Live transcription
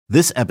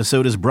This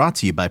episode is brought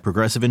to you by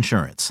Progressive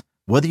Insurance.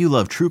 Whether you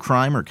love true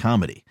crime or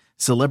comedy,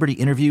 celebrity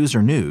interviews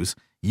or news,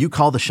 you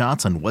call the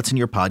shots on what's in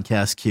your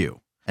podcast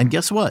queue. And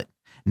guess what?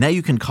 Now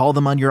you can call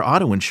them on your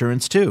auto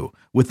insurance too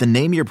with the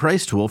Name Your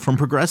Price tool from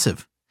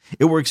Progressive.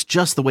 It works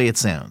just the way it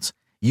sounds.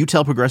 You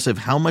tell Progressive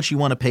how much you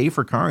want to pay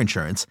for car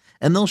insurance,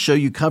 and they'll show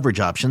you coverage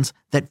options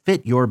that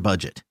fit your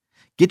budget.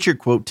 Get your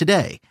quote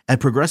today at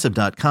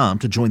Progressive.com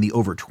to join the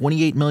over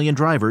 28 million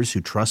drivers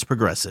who trust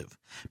Progressive.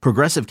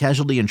 Progressive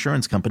Casualty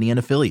Insurance Company and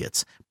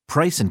Affiliates.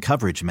 Price and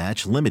coverage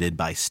match limited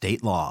by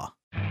state law.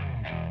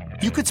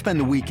 You could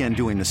spend the weekend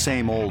doing the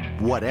same old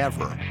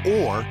whatever,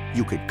 or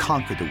you could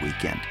conquer the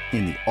weekend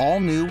in the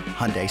all-new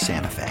Hyundai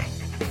Santa Fe.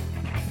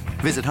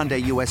 Visit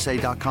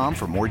HyundaiUSA.com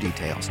for more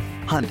details.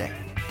 Hyundai,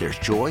 there's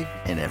joy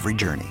in every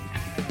journey.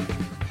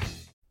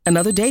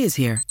 Another day is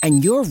here,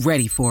 and you're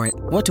ready for it.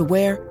 What to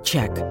wear?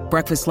 Check.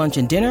 Breakfast, lunch,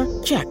 and dinner?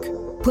 Check.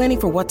 Planning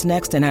for what's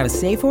next and how to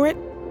save for it?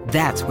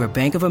 That's where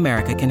Bank of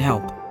America can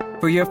help.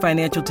 For your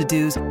financial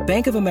to-dos,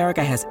 Bank of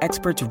America has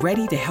experts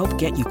ready to help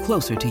get you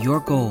closer to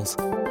your goals.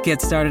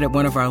 Get started at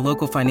one of our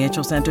local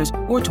financial centers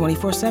or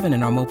 24/7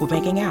 in our mobile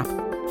banking app.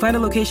 Find a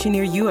location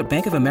near you at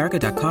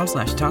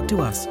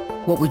bankofamerica.com/talktous.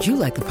 What would you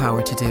like the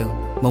power to do?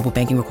 Mobile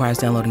banking requires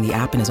downloading the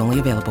app and is only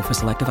available for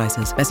select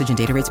devices. Message and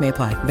data rates may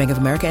apply. Bank of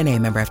America N.A.,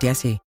 member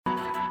FDIC.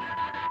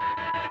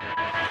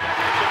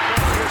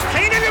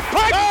 Kane in the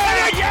pipe, and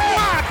it's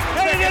blocked,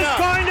 and it is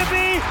going to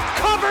be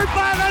covered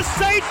by the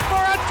Saints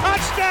for a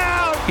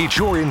touchdown. Each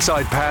your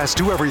inside pass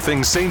to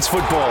everything Saints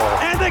football.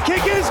 And the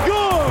kick is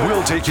good.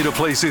 We'll take you to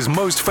places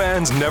most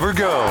fans never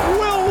go.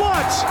 We'll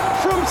watch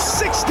from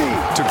 60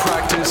 to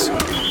practice,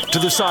 to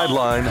the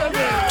sideline,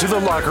 to the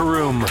locker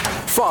room,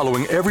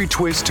 following every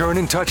twist, turn,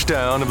 and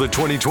touchdown of the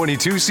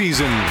 2022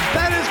 season.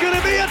 That is going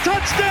to be a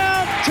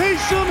touchdown.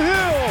 Taysom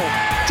Hill.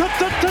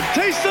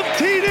 Taysom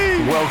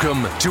TD.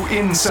 Welcome to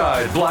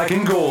Inside Black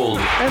and Gold.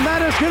 And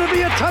that is going to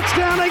be a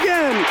touchdown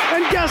again.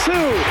 And guess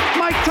who?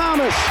 Mike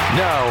Thomas.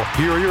 Now,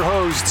 here are your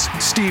hosts,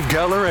 Steve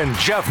Geller and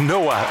Jeff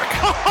Nowak.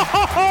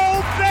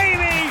 Oh,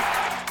 baby!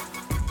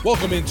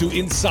 Welcome into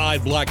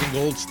Inside Black and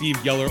Gold. Steve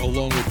Geller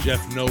along with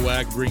Jeff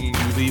Nowak bringing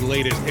you the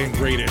latest and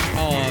greatest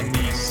on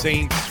the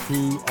Saints,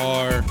 who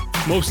are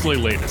mostly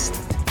latest.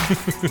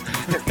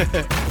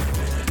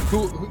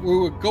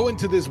 who go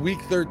into this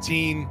week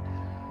 13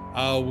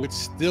 with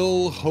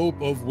still hope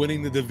of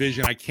winning the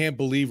division. I can't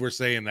believe we're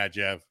saying that,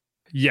 Jeff.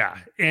 Yeah,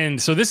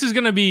 and so this is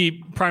going to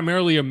be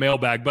primarily a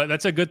mailbag, but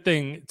that's a good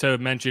thing to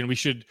mention.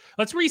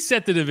 Let's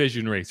reset the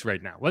division race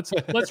right now. Let's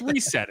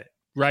reset it,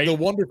 right? The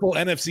wonderful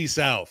NFC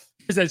South.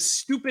 As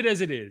stupid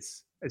as it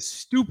is,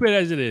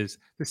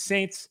 the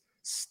Saints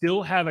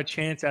still have a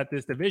chance at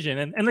this division,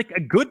 and like a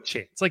good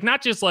chance. Like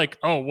not just like,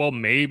 oh, well,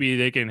 maybe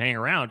they can hang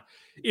around.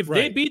 If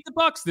they beat the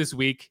Bucs this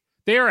week,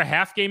 they are a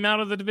half game out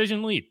of the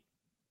division lead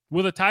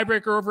with a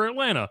tiebreaker over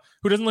Atlanta,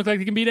 who doesn't look like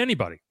they can beat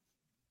anybody.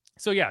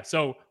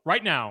 So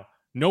right now,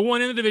 no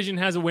one in the division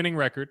has a winning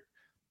record.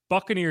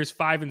 Buccaneers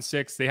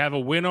 5-6. They have a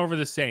win over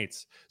the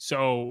Saints.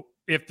 So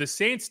if the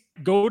Saints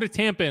go to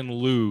Tampa and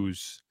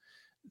lose,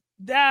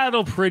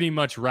 that'll pretty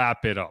much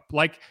wrap it up.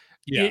 Like,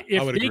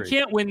 if they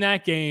can't win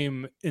that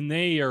game and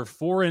they are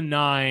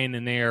 4-9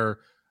 and they're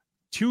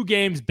 2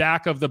 games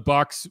back of the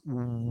Bucs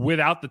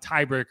without the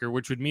tiebreaker,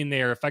 which would mean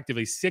they are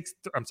effectively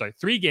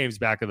 3 games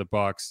back of the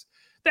Bucs,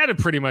 that'd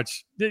pretty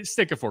much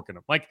stick a fork in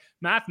them. Like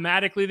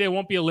mathematically, they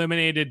won't be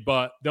eliminated,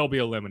 but they'll be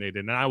eliminated.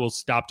 And I will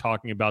stop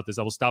talking about this.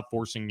 I will stop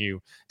forcing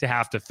you to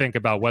have to think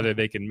about whether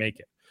they can make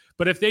it.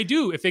 But if they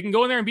can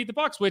go in there and beat the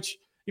Bucs, which,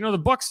 you know, the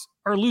Bucs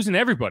are losing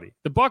everybody.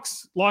 The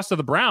Bucs lost to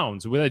the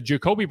Browns with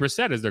Jacoby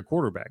Brissett as their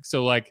quarterback.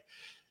 So, like,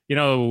 you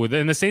know,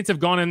 then the Saints have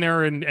gone in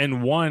there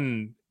and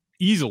won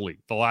easily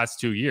the last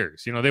 2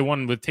 years. You know, they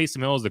won with Taysom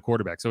Hill as the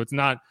quarterback. So it's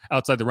not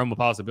outside the realm of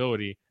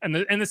possibility. And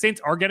the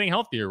Saints are getting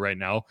healthier right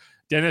now.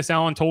 Dennis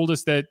Allen told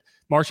us that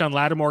Marshawn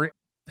Lattimore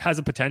has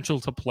a potential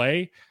to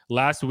play.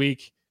 Last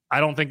week, I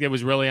don't think it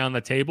was really on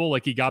the table.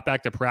 Like, he got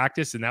back to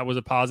practice, and that was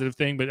a positive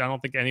thing, but I don't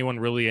think anyone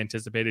really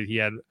anticipated he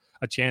had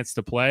a chance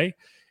to play.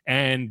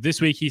 And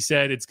this week he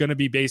said it's going to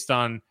be based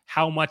on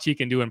how much he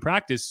can do in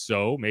practice.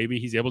 So maybe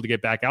he's able to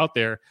get back out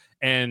there.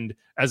 And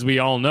as we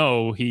all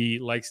know, he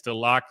likes to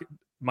lock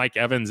Mike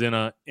Evans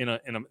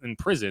in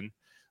prison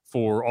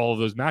for all of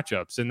those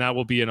matchups. And that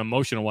will be an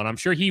emotional one. I'm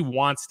sure he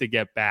wants to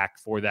get back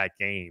for that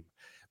game,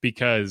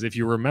 because if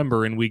you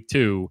remember in week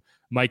 2,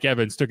 Mike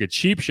Evans took a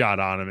cheap shot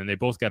on him and they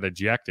both got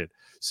ejected.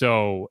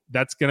 So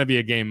that's going to be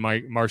a game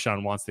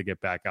Marshawn wants to get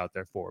back out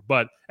there for.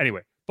 But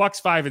anyway,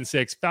 Bucs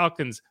 5-6,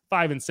 Falcons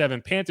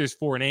 5-7, Panthers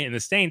 4-8, and the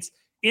Saints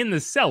in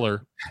the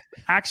cellar,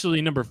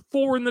 actually number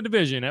 4 in the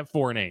division at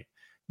 4-8,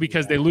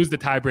 because they lose the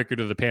tiebreaker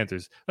to the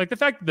Panthers. Like, the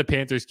fact that the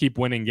Panthers keep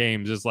winning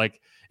games is like,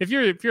 if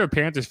you're a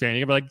Panthers fan,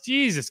 you're gonna be like,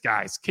 Jesus,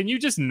 guys, can you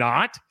just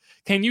not?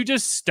 Can you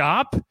just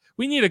stop?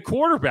 We need a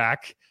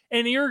quarterback,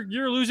 and you're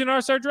losing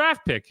our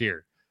draft pick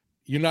here.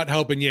 You're not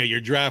helping,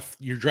 your draft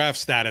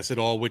status at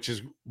all, which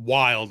is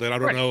wild. And I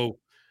don't know.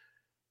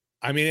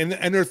 I mean,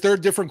 and their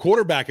third different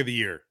quarterback of the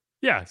year.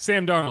 Yeah,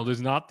 Sam Darnold is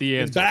not the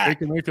answer.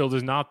 Baker Mayfield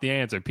is not the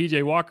answer.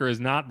 PJ Walker is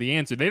not the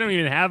answer. They don't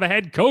even have a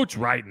head coach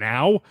right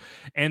now,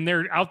 and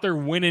they're out there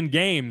winning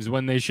games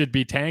when they should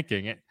be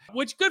tanking it,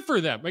 which good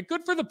for them. Like,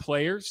 good for the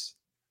players,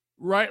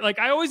 right? Like,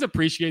 I always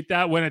appreciate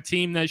that when a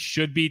team that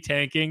should be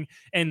tanking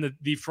and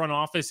the front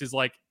office is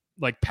like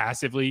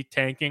passively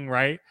tanking,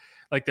 right?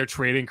 Like they're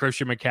trading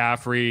Christian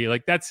McCaffrey.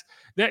 Like that.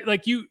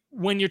 Like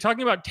when you're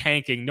talking about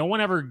tanking, no one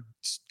ever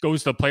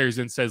goes to the players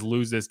and says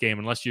lose this game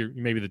unless you're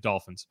maybe the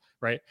Dolphins,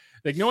 right?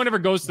 Like no one ever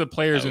goes to the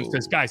players and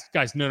says,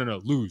 guys,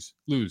 no, lose,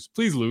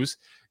 please lose.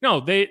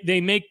 No,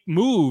 they make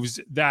moves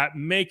that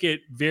make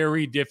it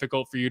very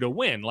difficult for you to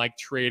win, like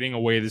trading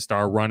away the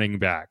star running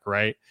back,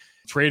 right?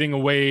 Trading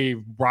away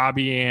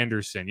Robbie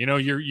Anderson. You know,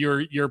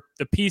 you're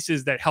the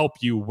pieces that help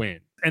you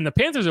win. And the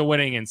Panthers are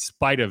winning in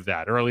spite of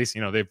that, or at least,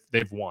 you know,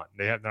 they've won.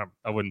 They have,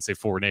 I wouldn't say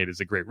 4-8 is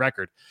a great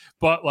record,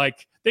 but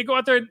like they go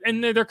out there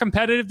and they're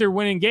competitive. They're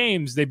winning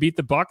games. They beat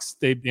the Bucs.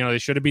 They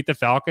should have beat the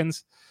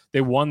Falcons.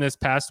 They won this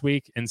past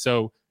week. And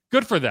so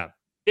good for them.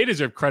 They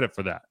deserve credit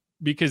for that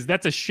because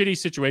that's a shitty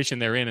situation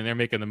they're in and they're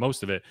making the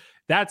most of it.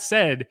 That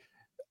said,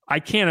 I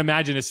can't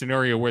imagine a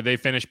scenario where they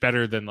finish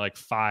better than like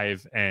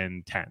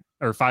 5-10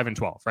 or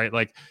 5-12, right?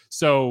 Like,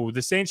 so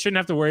the Saints shouldn't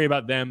have to worry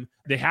about them.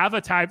 They have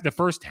the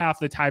first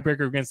half of the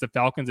tiebreaker against the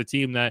Falcons, a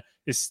team that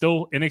is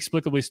still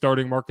inexplicably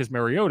starting Marcus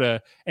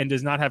Mariota and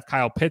does not have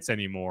Kyle Pitts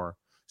anymore.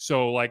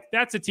 So like,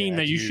 that's a team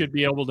that you should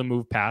be able to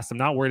move past. I'm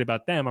not worried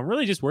about them. I'm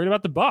really just worried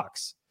about the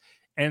Bucs.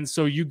 And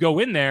so you go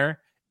in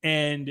there,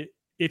 and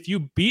if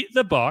you beat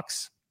the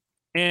Bucs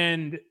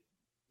and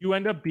you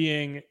end up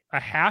being a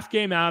half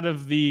game out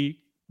of the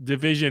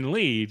division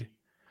lead,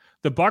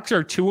 the Bucs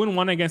are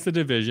 2-1 against the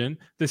division.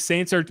 The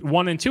Saints are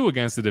 1-2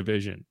 against the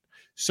division.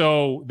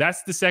 So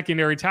that's the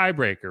secondary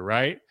tiebreaker,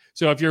 right?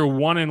 So if you're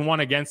 1-1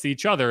 against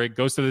each other, it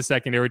goes to the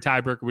secondary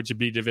tiebreaker, which would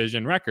be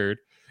division record.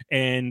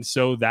 And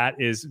so that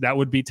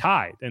would be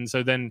tied. And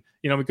so then,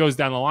 you know, it goes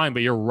down the line,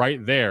 but you're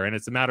right there. And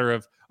it's a matter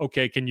of,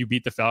 okay, can you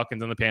beat the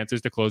Falcons and the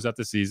Panthers to close out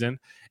the season?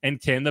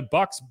 And can the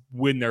Bucs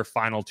win their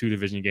final 2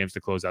 division games to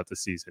close out the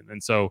season?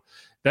 And so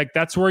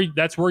that's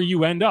where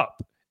you end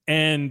up.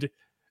 And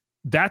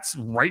that's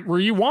right where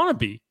you want to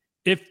be.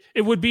 If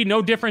it would be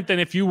no different than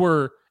if you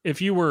were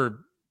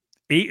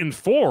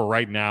 8-4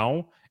 right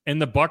now and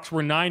the Bucs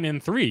were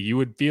 9-3, you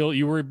would feel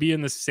you would be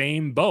in the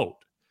same boat.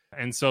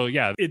 And so,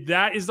 yeah,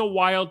 that is the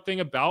wild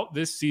thing about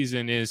this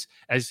season is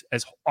as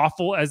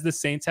awful as the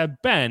Saints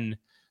have been,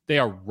 they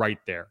are right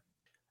there.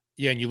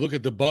 Yeah, and you look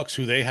at the Bucs,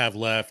 who they have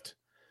left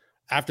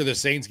after the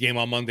Saints game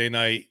on Monday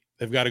night.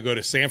 They've got to go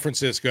to San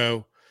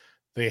Francisco.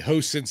 They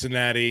host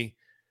Cincinnati.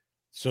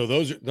 So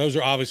those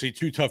are obviously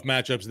 2 tough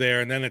matchups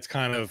there. And then it's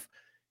kind of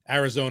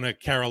Arizona,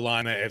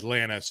 Carolina,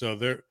 Atlanta. So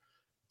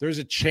there's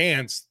a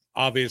chance,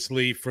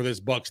 obviously, for this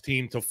Bucs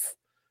team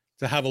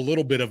to have a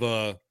little bit of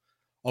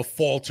a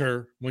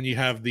falter when you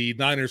have the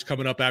Niners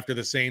coming up after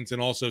the Saints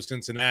and also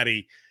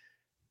Cincinnati.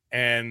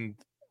 And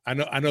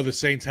I know the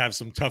Saints have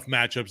some tough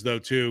matchups though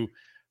too,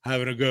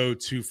 having to go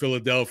to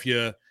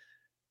Philadelphia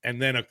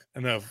and then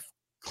a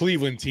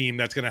Cleveland team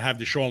that's going to have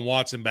Deshaun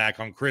Watson back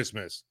on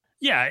Christmas.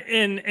 Yeah,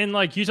 and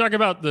like you talk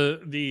about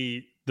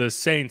the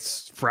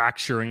Saints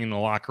fracturing in the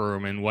locker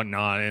room and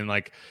whatnot, and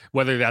like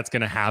whether that's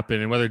going to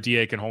happen and whether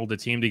DA can hold the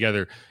team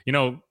together. You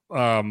know,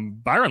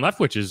 Byron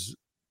Leftwich is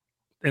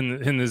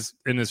in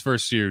this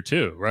first year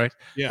too, right?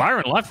 Yeah.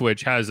 Byron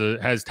Leftwich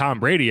has Tom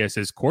Brady as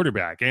his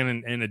quarterback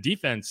and a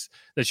defense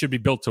that should be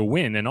built to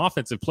win and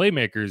offensive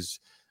playmakers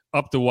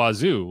up the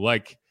wazoo.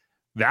 Like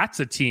that's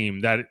a team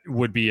that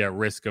would be at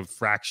risk of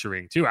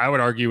fracturing too. I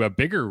would argue a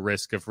bigger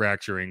risk of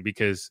fracturing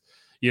because,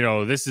 you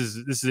know, this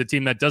is a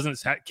team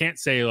that can't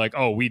say like,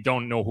 oh, we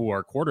don't know who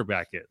our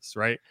quarterback is,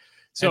 right?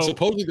 So and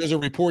supposedly there's a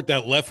report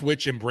that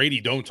Leftwich and Brady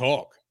don't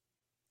talk.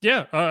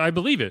 Yeah, I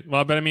believe it.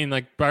 Well, but I mean,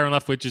 like Byron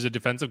Leftwich is a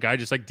defensive guy,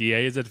 just like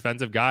DA is a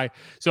defensive guy.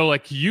 So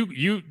like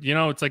you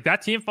know, it's like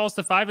that team falls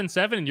to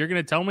 5-7, and you're going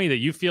to tell me that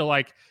you feel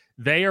like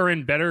they are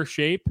in better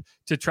shape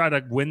to try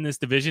to win this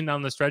division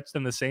down the stretch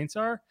than the Saints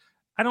are?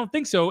 I don't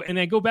think so. And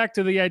I go back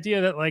to the idea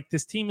that like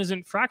this team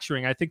isn't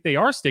fracturing. I think they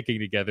are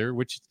sticking together,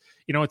 which,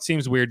 you know, it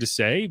seems weird to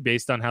say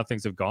based on how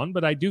things have gone,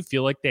 but I do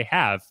feel like they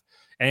have.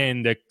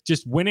 And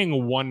just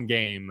winning one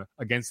game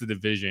against the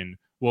division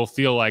will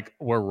feel like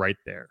we're right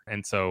there.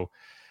 And so,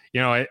 you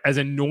know, as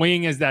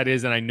annoying as that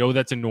is, and I know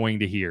that's annoying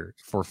to hear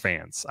for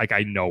fans, like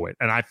I know it,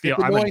 and I feel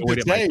I'm annoyed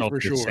at myself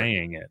for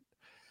saying it.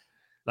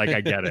 Like I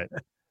get it,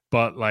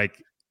 but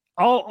like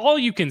all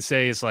you can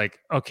say is like,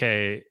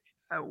 okay,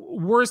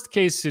 worst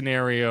case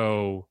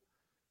scenario,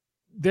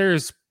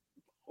 there's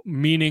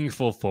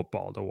meaningful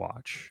football to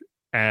watch,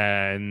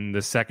 and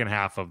the second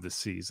half of the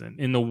season,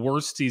 in the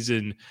worst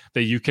season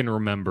that you can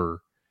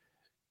remember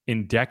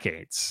in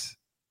decades,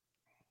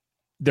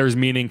 there's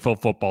meaningful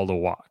football to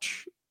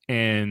watch.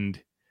 And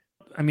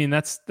I mean,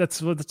 that's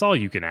all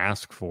you can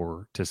ask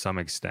for to some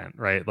extent,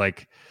 right?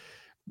 Like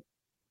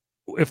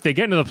if they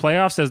get into the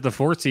playoffs as the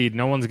 4th seed,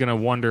 no one's going to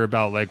wonder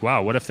about like,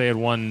 wow, what if they had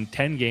won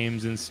 10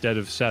 games instead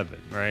of 7,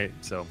 right?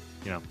 So,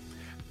 you know,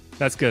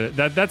 that's good.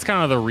 That's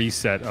kind of the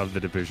reset of the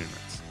division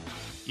race.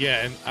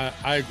 Yeah, and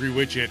I agree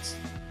with you. It's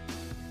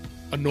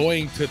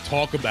annoying to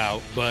talk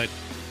about, but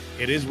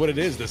it is what it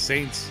is. The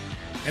Saints,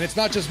 and it's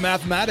not just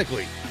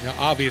mathematically.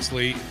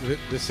 Obviously,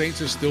 the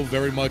Saints are still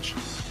very much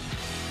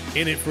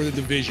in it for the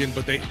division,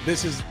 but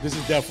this is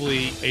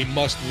definitely a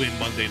must-win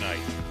Monday night.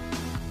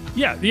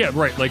 Yeah,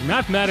 right. Like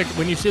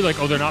when you say like,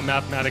 oh, they're not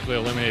mathematically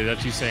eliminated,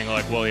 that's you saying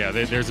like, well, yeah,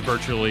 there's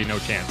virtually no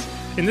chance.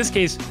 In this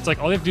case, it's like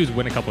all they have to do is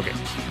win a couple games,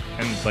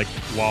 and like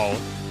while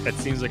that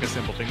seems like a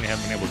simple thing, they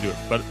haven't been able to do it.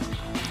 But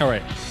all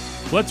right,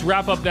 let's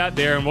wrap up that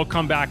there, and we'll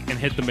come back and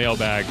hit the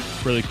mailbag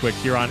really quick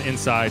here on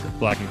Inside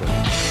Black and Gold.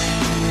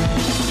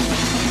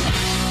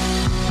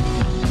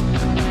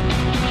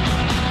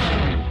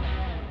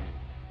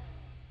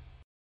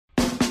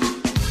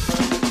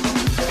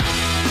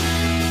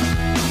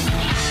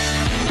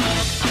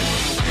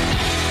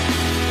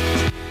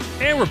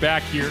 And we're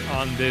back here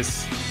on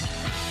this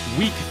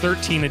Week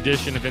 13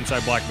 edition of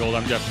Inside Black and Gold.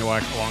 I'm Jeff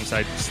Nowak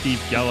alongside Steve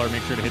Geller.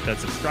 Make sure to hit that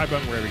subscribe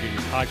button wherever you get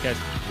your podcast.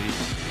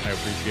 Please, I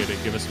appreciate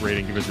it. Give us a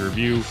rating. Give us a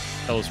review.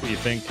 Tell us what you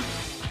think.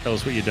 Tell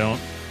us what you don't.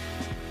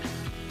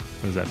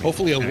 What does that mean?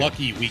 Hopefully a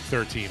lucky Week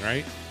 13,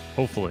 right?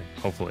 Hopefully.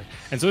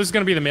 And so this is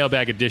going to be the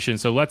mailbag edition.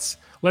 So let's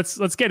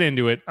get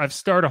into it. I've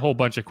started a whole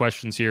bunch of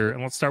questions here,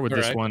 and let's start with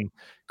this one.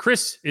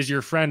 Chris is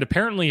your friend.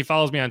 Apparently, he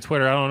follows me on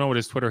Twitter. I don't know what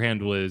his Twitter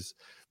handle is,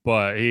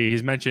 but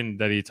he's mentioned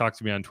that he talked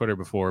to me on Twitter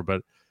before.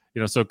 But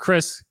so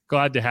Chris,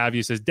 glad to have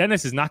you. Says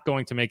Dennis is not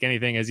going to make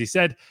anything. As he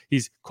said,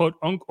 he's, quote,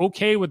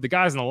 okay with the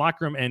guys in the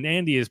locker room, and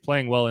Andy is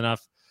playing well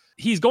enough.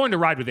 He's going to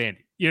ride with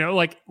Andy.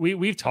 Like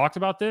we've talked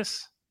about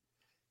this.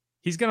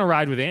 He's going to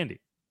ride with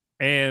Andy.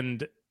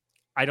 And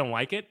I don't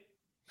like it.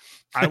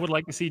 I would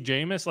like to see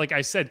Jameis. Like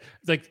I said,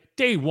 like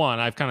day one,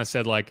 I've kind of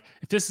said, like,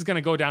 if this is going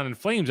to go down in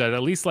flames, I'd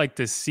at least like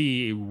to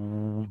see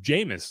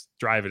Jameis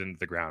drive it into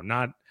the ground,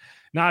 not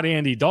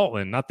Andy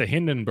Dalton, not the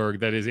Hindenburg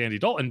that is Andy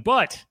Dalton.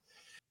 But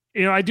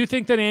I do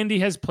think that Andy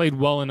has played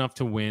well enough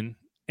to win,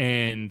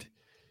 and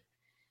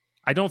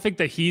I don't think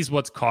that he's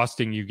what's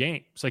costing you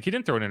games. Like, he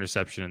didn't throw an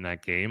interception in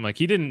that game. Like,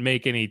 he didn't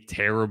make any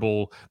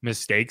terrible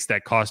mistakes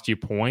that cost you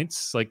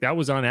points. Like, that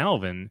was on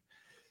Alvin.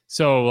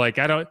 So, like,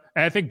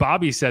 I think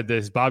Bobby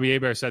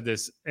Hebert said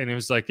this, and it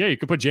was like, yeah, you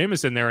could put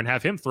Jameis in there and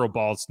have him throw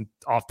balls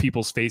off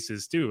people's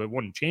faces too. It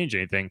wouldn't change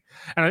anything.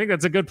 And I think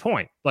that's a good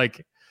point.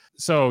 Like,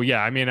 so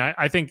yeah, I mean,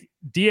 I think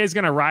DA is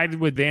going to ride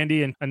with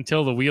Andy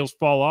until the wheels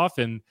fall off,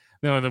 and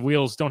the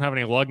wheels don't have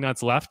any lug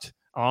nuts left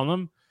on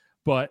them.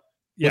 But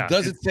yeah,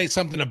 does it say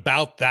something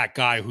about that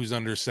guy who's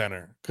under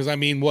center? Because I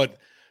mean,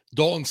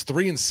 Dalton's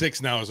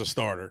 3-6 now as a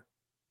starter.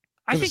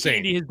 I think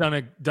Andy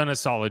has done a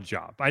solid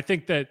job. I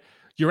think that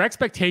your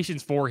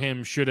expectations for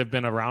him should have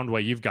been around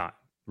what you've got,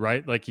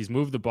 right? Like, he's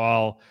moved the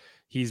ball,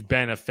 he's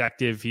been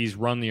effective, he's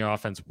run the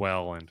offense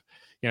well, and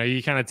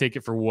you kind of take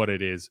it for what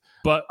it is.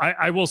 But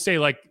I will say,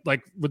 like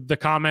with the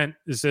comment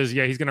that says,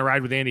 yeah, he's going to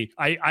ride with Andy.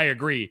 I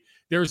agree.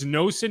 There's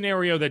no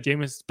scenario that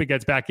Jameis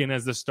gets back in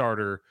as the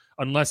starter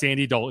unless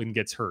Andy Dalton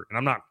gets hurt. And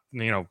I'm not,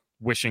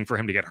 wishing for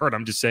him to get hurt.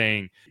 I'm just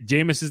saying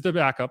Jameis is the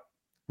backup.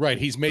 Right.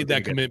 He's made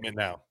that commitment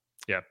now.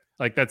 Yeah.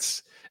 Like,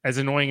 that's as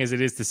annoying as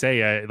it is to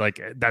say.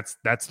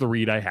 That's the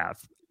read I have.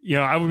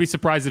 I would be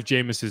surprised if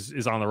Jameis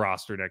is on the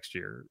roster next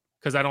year,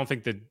 because I don't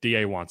think the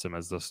DA wants him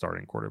as the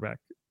starting quarterback.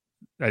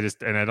 I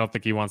don't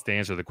think he wants to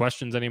answer the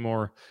questions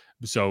anymore.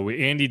 So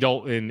Andy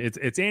Dalton,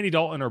 it's Andy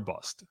Dalton or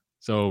bust.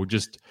 So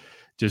just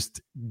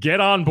get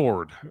on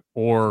board,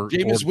 or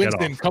Jameis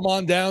Winston, come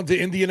on down to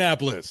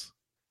Indianapolis.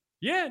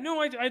 Yeah,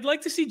 no, I'd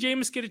like to see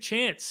Jameis get a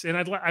chance, and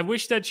I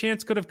wish that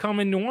chance could have come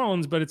in New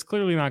Orleans, but it's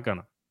clearly not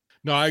gonna.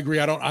 No, I agree.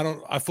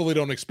 I fully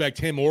don't expect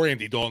him or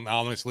Andy Dalton,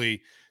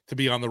 honestly, to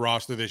be on the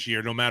roster this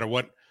year, no matter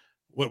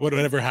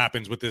whatever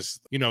happens with this,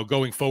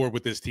 going forward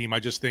with this team. I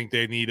just think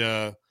they need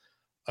a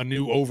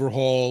new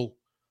overhaul,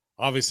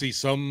 obviously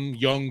some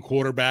young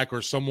quarterback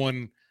or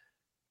someone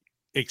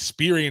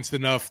experienced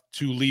enough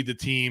to lead the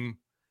team.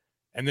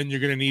 And then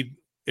you're going to need,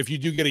 if you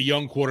do get a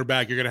young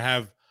quarterback, you're going to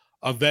have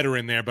a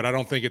veteran there, but I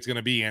don't think it's going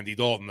to be Andy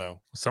Dalton,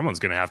 though. Someone's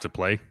going to have to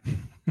play.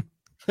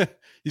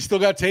 You still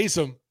got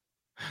Taysom.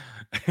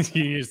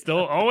 You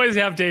still always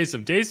have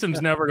Taysom.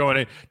 Taysom's never going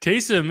in.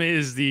 Taysom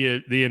is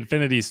the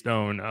infinity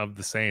stone of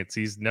the Saints.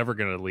 He's never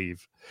going to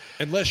leave.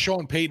 Unless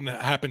Sean Payton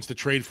happens to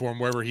trade for him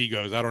wherever he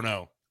goes. I don't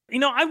know.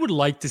 I would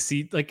like to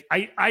see, like,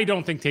 I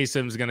don't think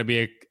Taysom's going to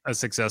be a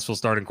successful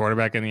starting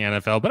quarterback in the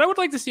NFL, but I would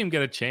like to see him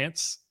get a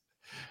chance,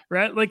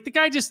 right? Like, the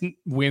guy just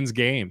wins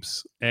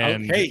games.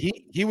 And hey,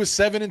 he was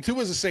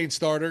 7-2 as a Saints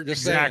starter.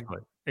 Just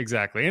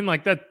Exactly. And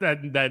like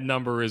that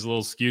number is a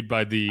little skewed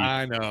by the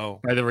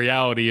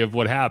reality of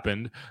what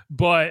happened.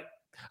 But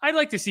I'd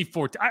like to see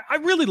I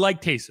really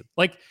like Taysom.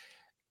 Like,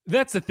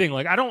 that's the thing.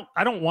 Like, I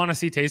don't want to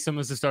see Taysom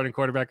as the starting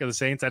quarterback of the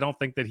Saints. I don't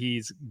think that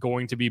he's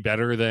going to be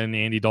better than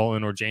Andy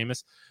Dalton or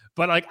Jameis.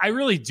 But like, I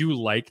really do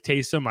like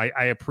Taysom.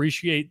 I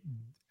appreciate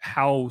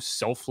how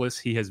selfless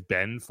he has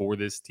been for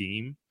this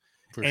team.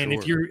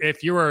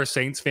 If you're a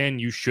Saints fan,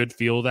 you should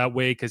feel that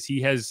way, because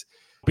he has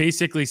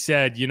basically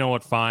said, you know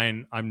what,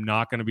 fine, I'm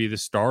not going to be the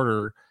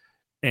starter,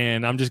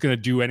 and I'm just going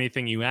to do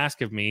anything you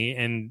ask of me.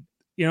 And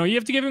You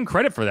have to give him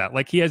credit for that.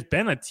 Like, he has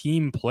been a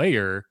team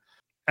player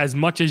as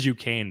much as you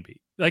can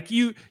be. Like,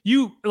 you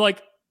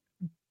like,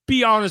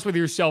 be honest with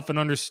yourself and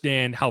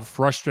understand how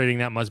frustrating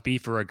that must be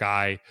for a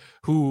guy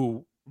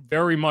who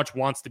very much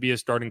wants to be a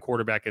starting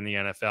quarterback in the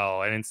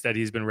NFL. And instead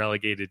he's been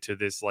relegated to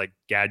this like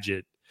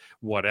gadget,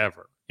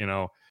 whatever,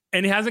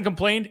 and he hasn't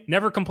complained,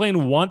 never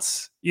complained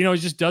once, he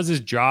just does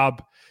his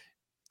job.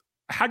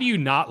 How do you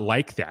not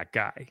like that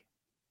guy?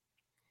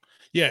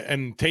 Yeah.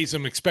 And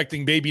Taysom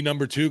expecting baby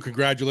number 2.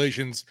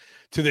 Congratulations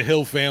to the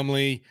Hill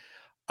family.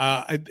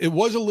 It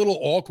was a little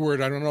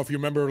awkward. I don't know if you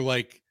remember,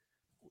 like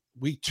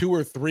week 2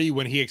 or 3,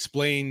 when he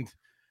explained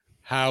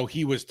how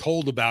he was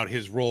told about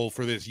his role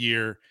for this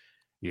year.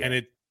 Yeah. And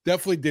it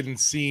definitely didn't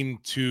seem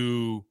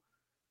to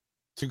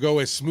go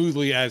as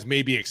smoothly as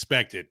maybe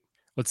expected.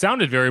 It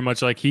sounded very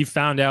much like he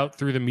found out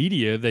through the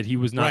media that he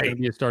was not going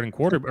to be a starting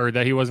quarterback, or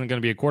that he wasn't going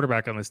to be a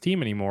quarterback on this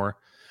team anymore.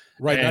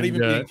 Right. And, not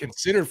even being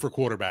considered for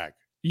quarterback.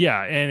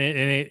 Yeah. And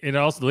it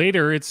also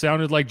later, it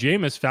sounded like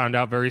Jameis found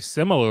out very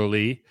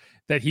similarly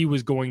that he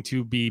was going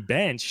to be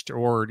benched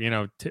or,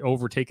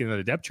 overtaken in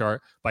the depth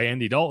chart by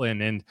Andy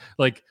Dalton. And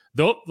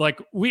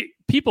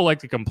people like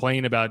to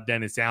complain about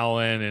Dennis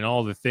Allen and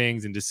all the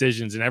things and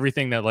decisions and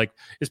everything that like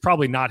is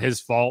probably not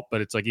his fault, but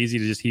it's like easy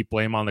to just heap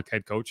blame on the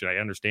head coach. And I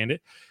understand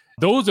it.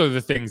 Those are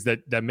the things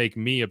that make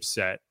me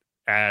upset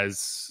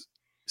as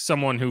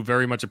someone who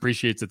very much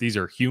appreciates that these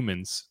are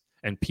humans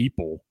and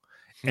people.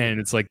 And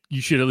it's like,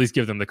 you should at least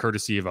give them the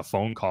courtesy of a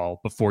phone call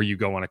before you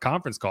go on a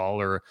conference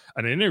call or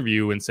an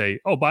interview and say,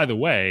 oh, by the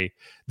way,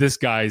 this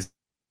guy's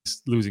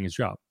losing his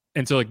job.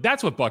 And so like,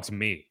 that's what bugs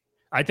me.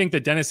 I think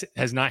that Dennis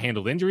has not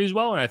handled injuries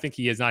well. And I think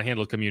he has not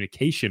handled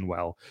communication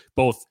well,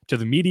 both to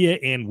the media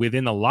and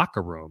within the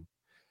locker room.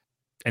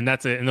 And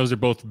and those are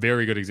both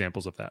very good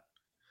examples of that.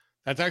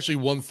 That's actually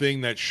one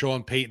thing that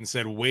Sean Payton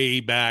said way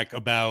back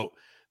about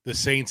the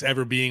Saints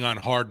ever being on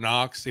Hard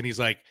Knocks. And he's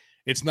like,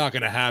 it's not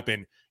going to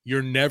happen.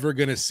 You're never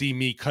going to see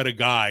me cut a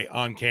guy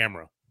on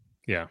camera.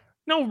 Yeah.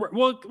 No,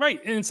 well, right.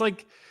 And it's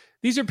like,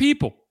 these are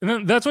people.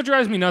 And that's what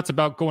drives me nuts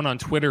about going on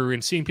Twitter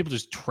and seeing people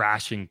just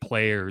trashing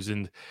players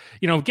and,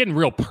 getting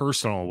real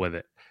personal with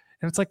it.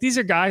 And it's like, these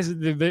are guys,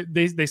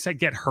 they say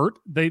get hurt.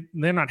 They're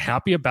not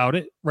happy about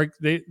it. Right.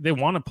 They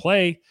want to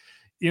play.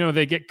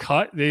 They get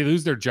cut, they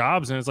lose their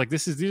jobs. And it's like,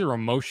 these are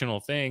emotional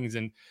things.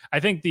 And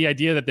I think the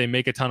idea that they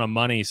make a ton of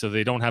money so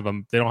they don't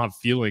have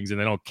feelings and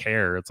they don't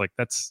care. It's like,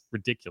 that's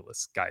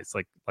ridiculous, guys.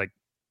 Like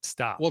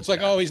stop. Well, it's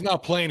like, oh, he's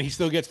not playing. He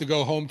still gets to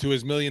go home to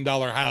his $1 million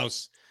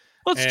house.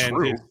 Well, it's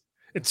true.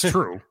 It's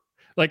true.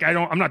 Like,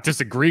 I'm not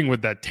disagreeing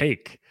with that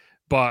take,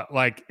 but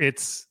like,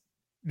 it's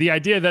the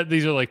idea that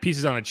these are like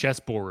pieces on a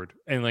chessboard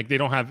and like,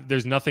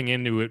 there's nothing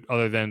into it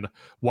other than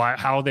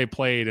how they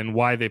played and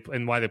why they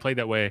played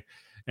that way.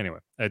 Anyway,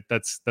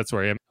 that's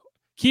where I am.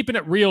 Keeping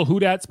it real, Who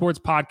Dat Sports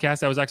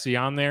Podcast. I was actually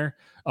on there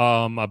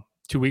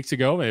 2 weeks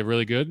ago. They're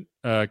really good.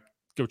 Go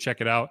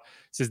check it out.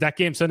 It says that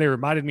game Sunday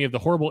reminded me of the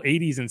horrible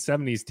 80s and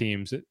 70s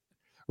teams.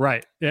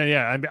 Right.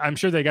 Yeah. I'm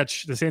sure the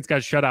Saints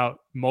got shut out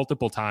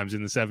multiple times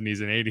in the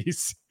 70s and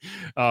 80s.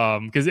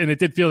 And it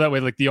did feel that way.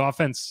 Like the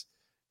offense,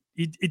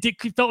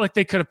 it felt like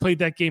they could have played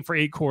that game for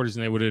 8 quarters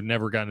and they would have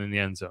never gotten in the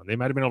end zone. They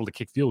might have been able to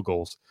kick field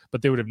goals,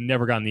 but they would have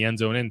never gotten in the end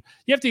zone. And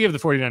you have to give the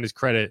 49ers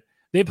credit.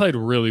 They played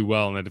really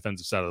well on the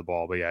defensive side of the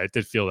ball, but yeah, it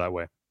did feel that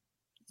way.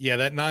 Yeah,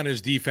 that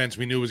Niners defense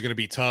we knew was going to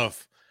be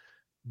tough.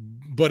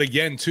 But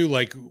again, too,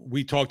 like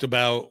we talked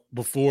about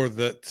before,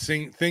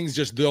 things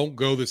just don't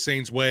go the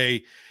Saints'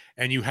 way,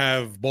 and you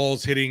have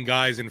balls hitting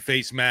guys in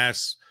face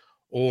masks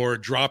or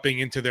dropping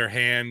into their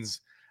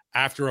hands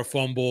after a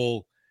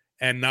fumble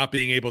and not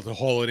being able to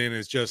haul it in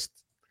is just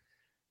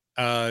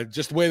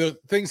the way the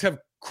things have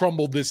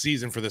crumbled this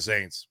season for the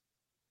Saints.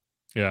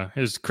 Yeah,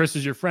 Chris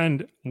is your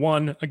friend.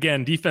 One,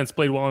 again, defense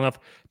played well enough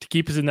to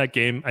keep us in that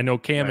game. I know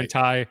Cam and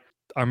Ty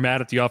are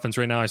mad at the offense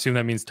right now. I assume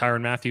that means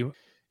Tyrann Mathieu.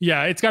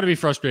 Yeah, it's got to be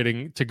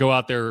frustrating to go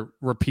out there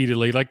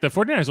repeatedly. Like the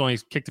 49ers only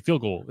kicked a field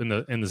goal in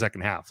the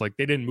second half. Like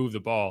they didn't move the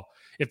ball.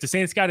 If the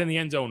Saints got in the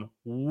end zone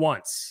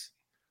one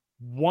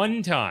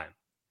time,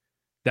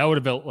 that would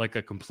have felt like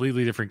a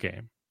completely different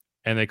game.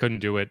 And they couldn't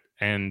do it.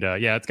 And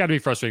it's got to be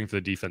frustrating for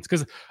the defense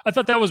because I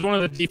thought that was one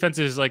of the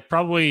defenses, like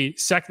probably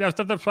second. I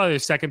thought that was probably the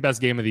second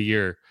best game of the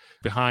year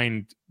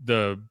behind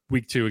the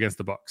week 2 against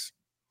the Bucs.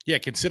 Yeah,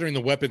 considering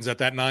the weapons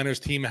that Niners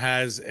team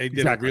has, they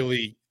did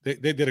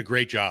a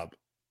great job.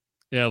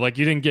 Yeah, like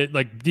you didn't get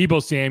like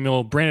Deebo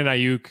Samuel, Brandon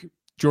Ayuk,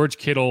 George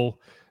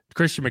Kittle,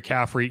 Christian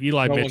McCaffrey,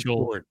 Eli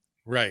Mitchell.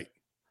 Right.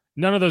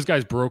 None of those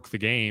guys broke the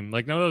game.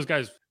 Like none of those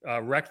guys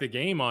wrecked the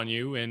game on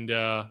you. And,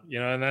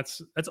 and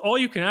that's all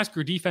you can ask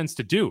your defense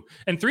to do.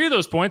 And 3 of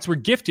those points were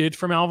gifted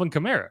from Alvin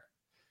Kamara.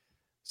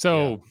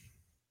 So,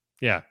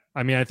 yeah,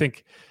 I mean, I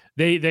think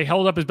they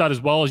held up about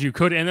as well as you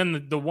could. And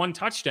then the one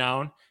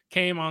touchdown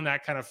came on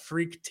that kind of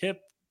freak tip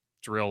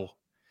drill.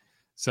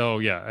 So,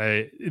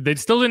 yeah, they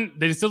still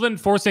didn't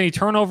force any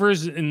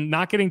turnovers, and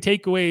not getting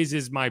takeaways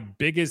is my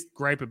biggest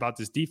gripe about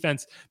this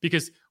defense,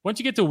 because once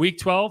you get to week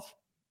 12,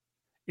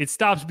 it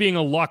stops being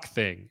a luck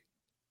thing,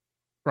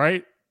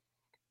 right?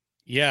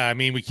 Yeah, I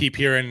mean, we keep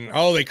hearing,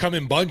 oh, they come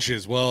in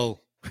bunches.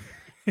 Well,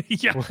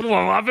 yeah,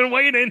 well, I've been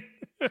waiting.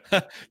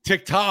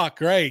 TikTok,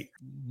 right?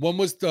 When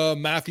was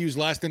Matthews'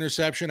 last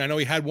interception? I know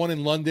he had one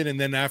in London, and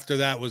then after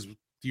that was,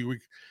 do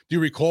you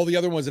recall the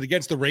other one? Was it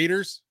against the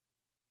Raiders?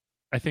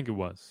 I think it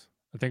was.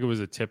 I think it was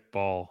a tip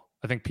ball.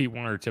 I think Pete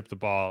Warner tipped the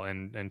ball,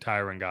 and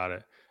Tyron got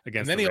it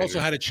against. And then he Raiders.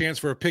 also had a chance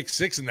for a pick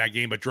six in that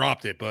game, but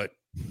dropped it. But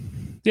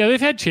yeah, they've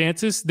had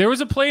chances. There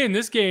was a play in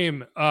this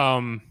game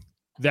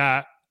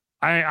that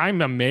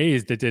I'm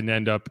amazed it didn't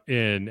end up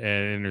in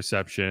an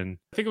interception.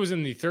 I think it was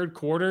in the third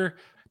quarter.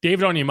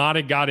 David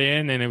Onyemata got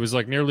in, and it was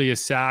like nearly a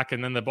sack,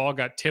 and then the ball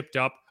got tipped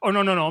up. Oh,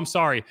 no, I'm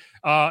sorry.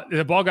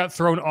 The ball got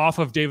thrown off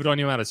of David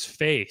Onyemata's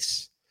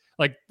face.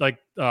 Like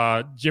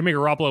Jimmy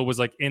Garoppolo was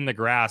like in the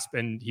grasp,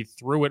 and he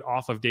threw it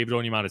off of David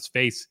Onyemata's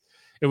face.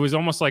 It was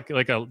almost like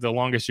the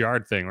longest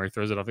yard thing where he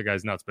throws it off the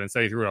guy's nuts, but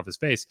instead he threw it off his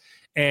face.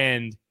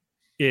 And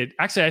it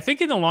actually, I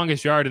think in the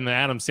longest yard in the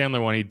Adam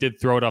Sandler one, he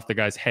did throw it off the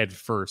guy's head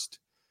first,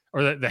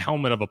 or the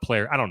helmet of a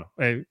player. I don't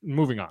know.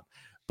 Moving on.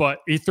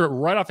 But he threw it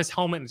right off his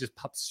helmet and just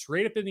popped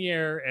straight up in the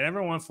air, and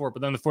everyone went for it.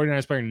 But then the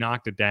 49ers player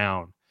knocked it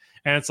down.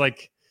 And it's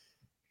like,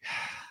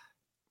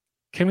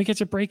 can we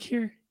catch a break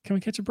here? Can we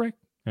catch a break?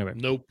 Anyway.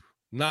 Nope.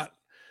 Not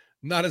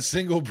a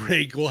single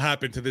break will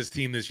happen to this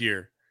team this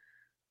year.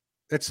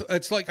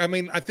 It's like, I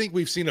mean, I think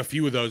we've seen a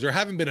few of those. There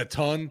haven't been a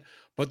ton,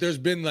 but there's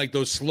been like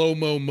those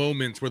slow-mo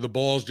moments where the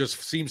ball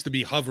just seems to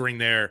be hovering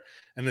there,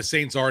 and the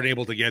Saints aren't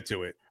able to get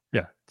to it.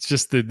 Yeah, it's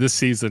just this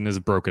season is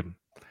broken.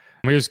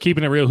 We're just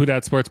keeping it real. Who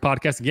Dat Sports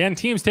Podcast. Again,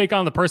 teams take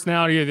on the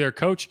personality of their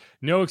coach.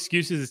 No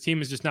excuses. This team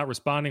is just not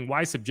responding.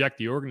 Why subject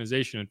the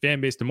organization and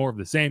fan base to more of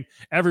the same?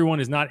 Everyone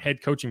is not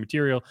head coaching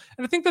material.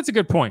 And I think that's a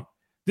good point.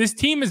 This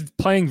team is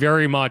playing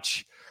very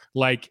much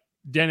like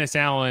Dennis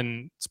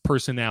Allen's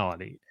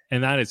personality,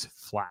 and that is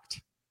flat.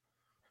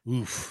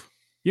 Oof.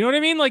 You know what I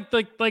mean?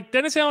 Like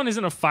Dennis Allen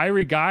isn't a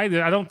fiery guy.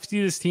 I don't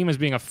see this team as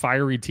being a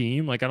fiery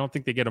team. Like, I don't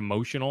think they get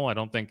emotional. I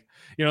don't think,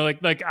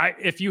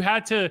 if you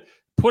had to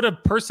put a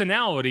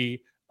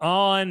personality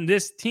on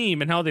this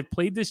team and how they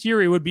played this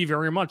year, it would be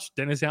very much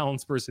Dennis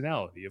Allen's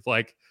personality of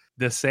like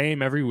the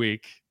same every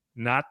week,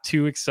 not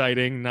too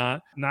exciting,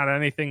 not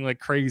anything like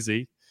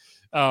crazy,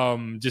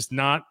 just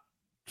not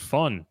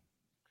fun.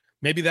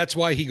 Maybe that's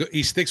why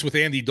he sticks with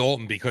Andy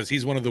Dalton, because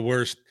he's one of the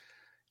worst,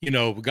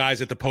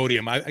 guys at the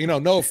podium.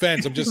 No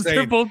offense, I'm just saying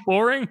they're both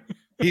boring.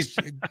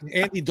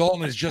 Andy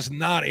Dalton is just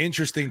not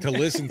interesting to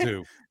listen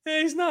to.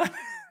 He's not.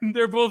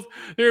 They're both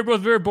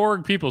very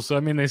boring people. So I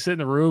mean, they sit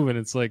in a room and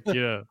it's like,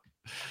 yeah,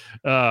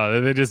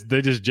 they just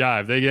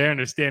jive. They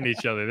understand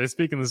each other. They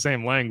speak in the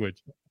same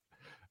language.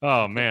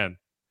 Oh man,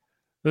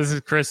 this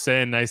is Chris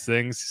saying nice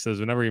things. He says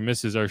whenever he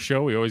misses our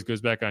show, he always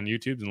goes back on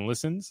YouTube and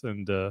listens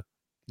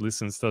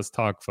to us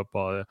talk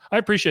football. I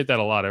appreciate that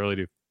a lot. I really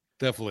do.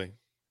 Definitely.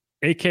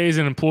 AK is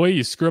an employee.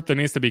 You screw up, there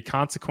needs to be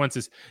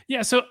consequences.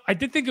 Yeah. So I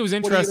did think it was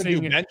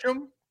interesting. What, bench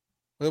him?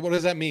 What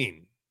does that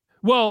mean?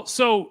 Well,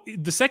 so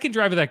the second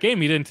drive of that game,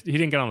 he didn't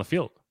get on the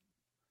field.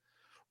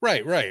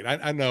 Right.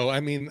 I know. I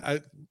mean,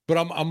 but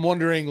I'm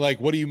wondering, like,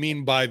 what do you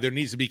mean by there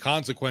needs to be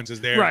consequences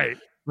there? Right.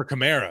 For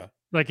Kamara.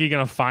 Like, you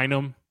gonna fine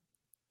him?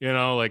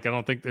 Like, I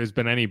don't think there's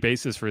been any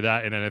basis for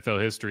that in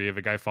NFL history of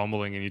a guy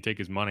fumbling and you take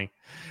his money.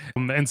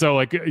 And so,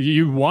 like,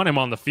 you want him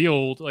on the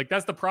field. Like,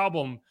 that's the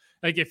problem.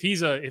 Like, if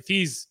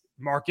he's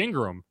Mark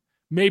Ingram,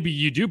 maybe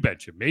you do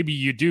bench him. Maybe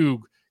you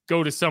do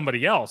go to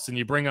somebody else and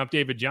you bring up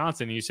David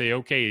Johnson and you say,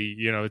 okay,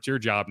 it's your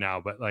job now.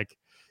 But like,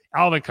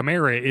 Alvin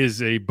Kamara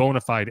is a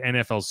bona fide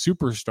NFL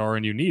superstar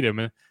and you need him.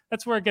 And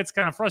that's where it gets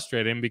kind of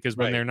frustrating, because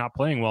when they're not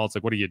playing well, it's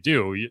like, what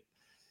do?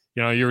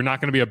 You're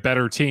not going to be a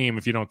better team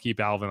if you don't keep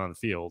Alvin on the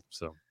field.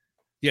 So,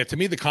 yeah, to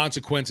me, the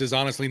consequences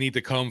honestly need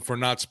to come for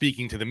not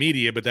speaking to the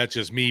media, but that's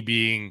just me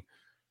being,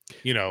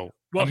 a media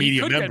member. He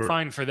could get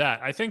fined for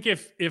that. I think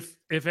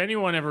if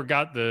anyone ever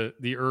got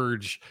the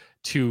urge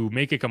to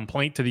make a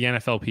complaint to the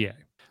NFLPA,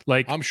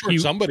 like, I'm sure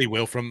somebody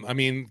will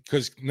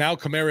because now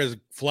Kamara has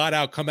flat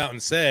out come out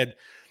and said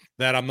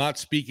that I'm not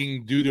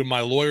speaking due to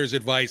my lawyer's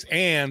advice,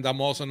 and I'm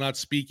also not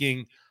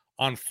speaking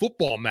on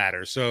football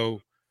matters.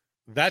 So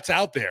that's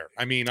out there.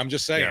 I mean, I'm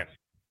just saying. Yeah.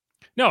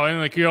 No, and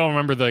like, you all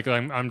remember, like,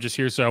 I'm just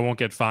here so I won't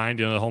get fined.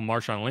 The whole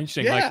Marshawn Lynch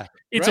thing. Yeah, like,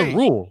 it's a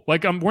rule.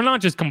 Like, we're not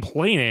just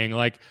complaining.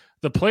 Like,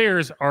 the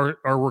players are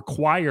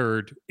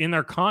required in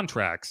their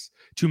contracts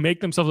to make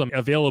themselves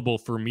available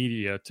for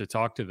media to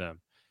talk to them.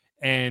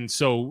 And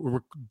so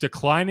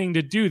declining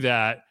to do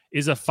that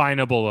is a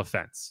finable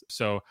offense.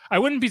 So I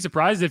wouldn't be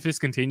surprised if this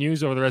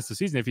continues over the rest of the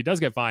season, if he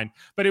does get fined,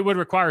 but it would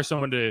require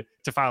someone to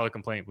file a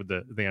complaint with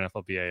the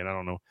NFLPA. And I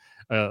don't know,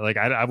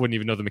 I wouldn't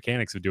even know the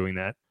mechanics of doing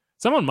that.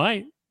 Someone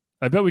might.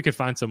 I bet we could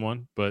find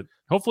someone, but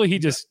hopefully he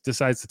just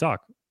decides to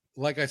talk.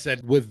 Like I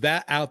said, with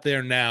that out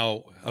there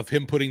now, of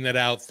him putting that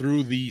out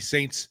through the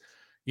Saints,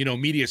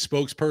 media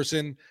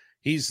spokesperson,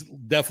 he's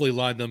definitely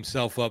lined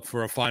himself up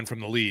for a fine from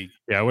the league.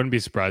 Yeah, I wouldn't be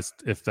surprised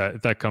if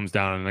that comes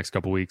down in the next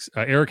couple of weeks.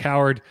 Eric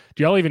Howard,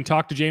 do y'all even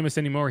talk to Jameis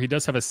anymore? He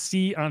does have a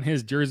C on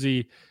his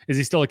jersey. Is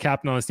he still a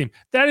captain on this team?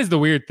 That is the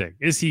weird thing,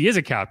 is he is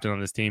a captain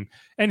on this team.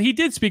 And he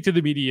did speak to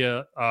the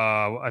media,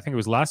 I think it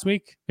was last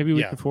week, maybe a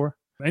week before.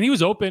 And he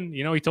was open.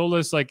 He told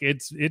us like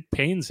it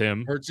pains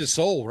him. Hurts his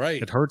soul,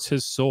 right? It hurts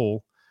his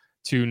soul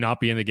to not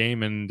be in the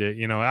game. And,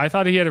 I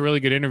thought he had a really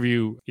good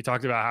interview. He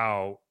talked about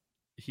how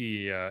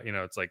he,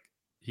 it's like,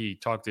 he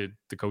talked to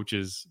the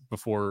coaches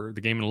before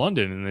the game in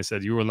London, and they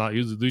said, you will not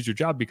lose your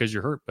job because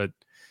you're hurt. But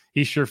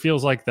he sure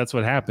feels like that's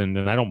what happened,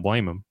 and I don't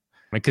blame him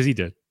because he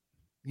did.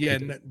 Yeah,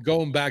 and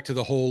going back to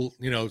the whole,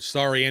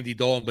 sorry, Andy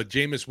Dalton, but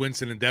Jameis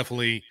Winston is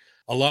definitely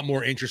a lot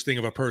more interesting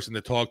of a person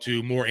to talk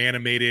to, more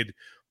animated,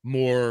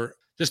 more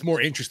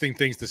interesting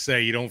things to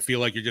say. You don't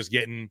feel like you're just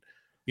getting,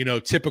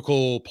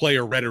 typical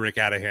player rhetoric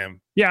out of him.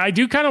 Yeah, I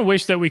do kind of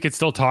wish that we could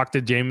still talk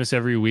to Jameis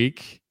every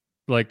week.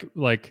 Like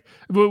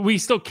we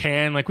still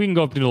can, we can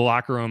go up to the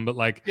locker room, but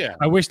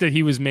I wish that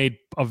he was made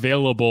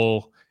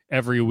available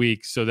every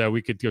week so that we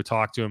could go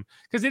talk to him.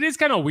 Cause it is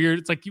kind of weird.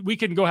 It's like, we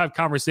can go have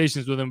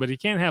conversations with him, but he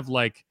can't have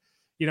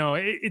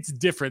it's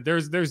different.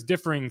 There's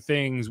differing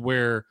things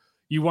where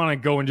you want to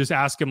go and just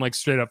ask him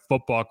straight up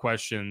football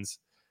questions.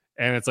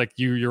 And it's like,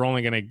 you're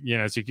only going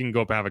to, so you can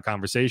go up and have a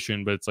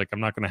conversation, but it's like, I'm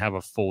not going to have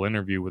a full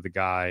interview with a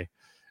guy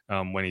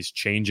when he's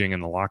changing in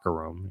the locker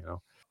room,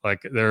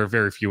 there are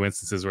very few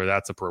instances where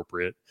that's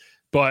appropriate.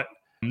 But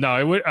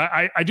no,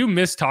 I do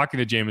miss talking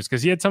to Jameis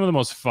because he had some of the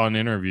most fun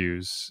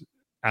interviews,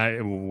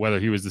 whether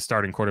he was the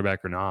starting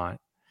quarterback or not.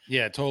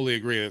 Yeah, totally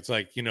agree. It's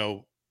like,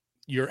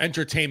 your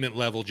entertainment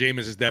level,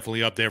 Jameis is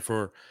definitely up there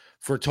for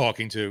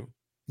talking to.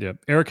 Yeah.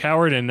 Eric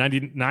Howard and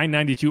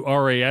 992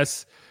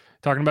 RAS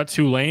talking about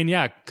Tulane.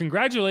 Yeah,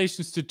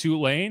 congratulations to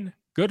Tulane.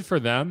 Good for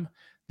them.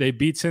 They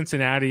beat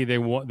Cincinnati.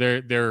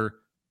 They're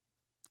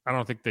I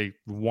don't think they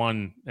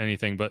won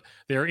anything, but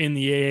they're in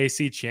the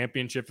AAC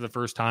championship for the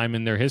first time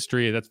in their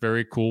history. That's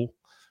very cool.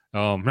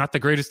 Not the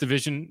greatest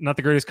division, not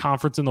the greatest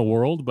conference in the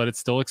world, but it's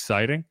still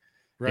exciting.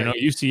 Right.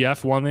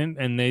 UCF won it,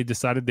 and they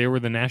decided they were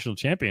the national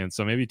champions.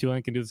 So maybe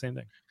Tulane can do the same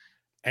thing.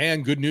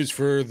 And good news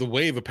for the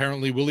Wave.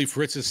 Apparently, Willie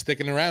Fritz is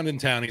sticking around in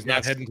town. He's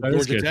not heading to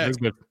Georgia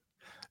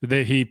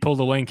Tech. He pulled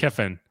a Lane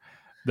Kiffin.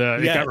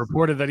 It got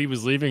reported that he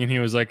was leaving, and he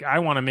was like, I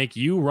want to make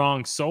you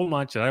wrong so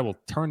much that I will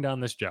turn down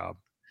this job.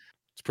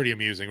 It's pretty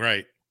amusing,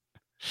 right?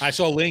 I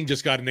saw Lane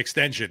just got an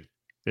extension.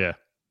 Yeah.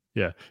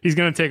 He's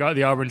going to take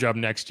the Auburn job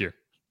next year.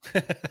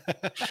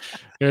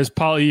 There's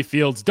Paul E.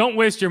 Fields. Don't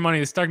waste your money.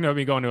 It's talking about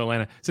me going to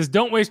Atlanta. It says,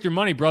 don't waste your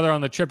money, brother,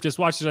 on the trip. Just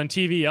watch it on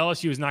TV.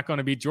 LSU is not going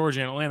to beat Georgia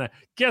and Atlanta.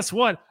 Guess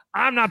what?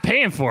 I'm not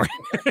paying for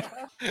it.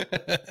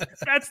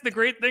 That's the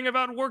great thing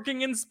about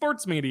working in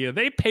sports media.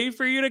 They pay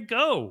for you to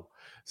go.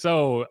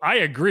 So I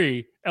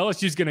agree.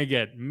 LSU's going to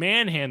get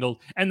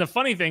manhandled. And the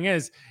funny thing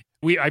is,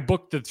 I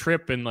booked the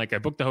trip and I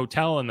booked the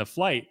hotel and the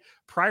flight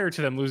prior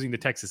to them losing to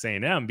Texas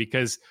A&M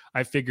because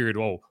I figured,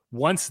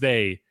 once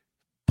they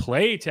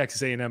play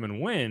Texas A&M and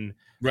win,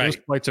 those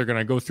flights are going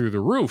to go through the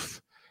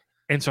roof.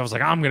 And so I was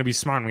like, I'm going to be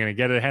smart. I'm going to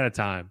get it ahead of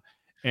time.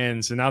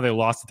 And so now they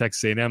lost to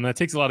Texas A&M. That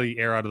takes a lot of the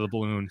air out of the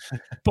balloon.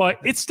 But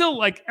it's still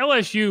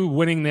LSU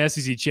winning the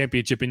SEC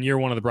championship in year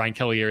one of the Brian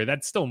Kelly era.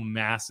 That's still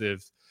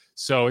massive.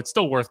 So it's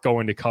still worth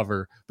going to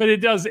cover. But it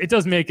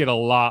does make it a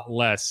lot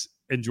less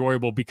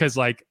enjoyable because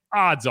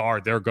odds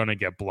are they're going to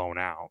get blown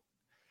out.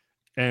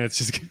 And it's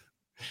just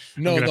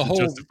the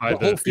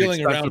whole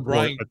feeling around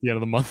Brian at the end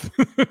of the month.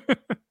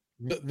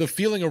 the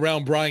feeling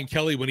around Brian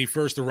Kelly when he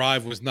first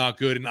arrived was not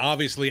good. And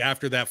obviously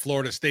after that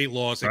Florida State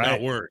loss, it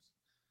got worse.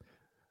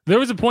 There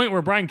was a point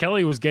where Brian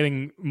Kelly was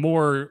getting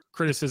more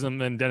criticism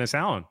than Dennis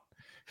Allen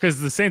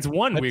because the Saints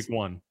won week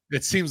one.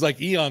 It seems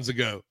like eons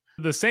ago.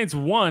 The Saints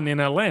won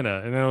in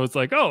Atlanta, and then it was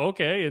like, oh,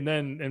 okay.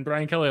 And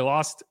Brian Kelly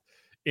lost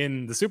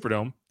in the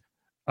Superdome.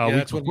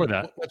 That's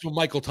when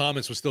Michael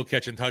Thomas was still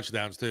catching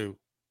touchdowns too.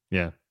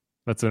 Yeah,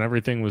 that's when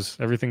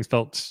everything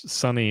felt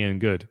sunny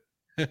and good.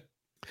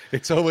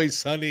 It's always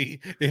sunny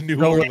in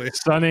New Orleans.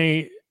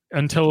 Sunny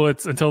until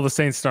the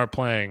Saints start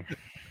playing.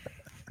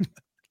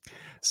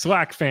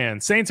 Slack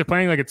fans, Saints are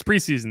playing like it's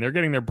preseason. They're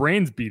getting their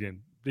brains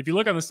beaten. If you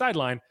look on the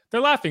sideline,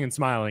 they're laughing and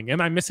smiling. Am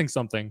I missing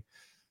something?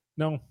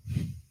 No.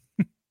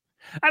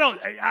 I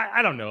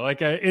don't know.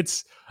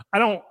 I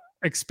don't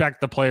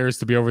expect the players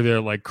to be over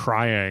there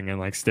crying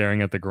and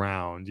staring at the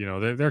ground.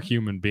 They're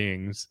human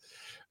beings.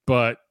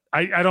 But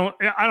I don't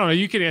know.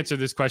 You can answer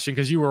this question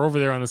because you were over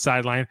there on the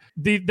sideline.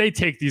 They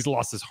take these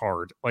losses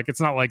hard. It's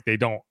not like they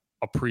don't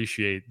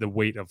appreciate the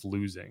weight of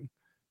losing.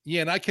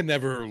 Yeah, and I can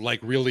never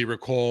really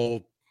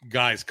recall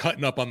guys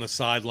cutting up on the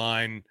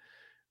sideline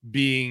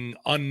being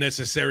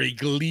unnecessary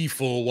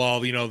gleeful while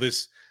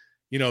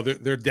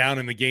they're down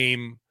in the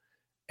game.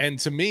 And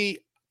to me,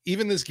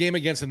 even this game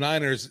against the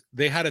Niners,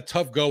 they had a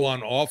tough go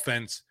on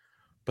offense,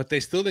 but they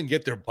still didn't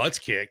get their butts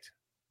kicked.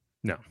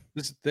 No.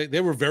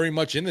 They were very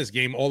much in this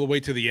game all the way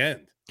to the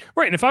end.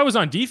 Right. And if I was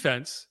on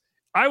defense,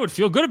 I would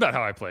feel good about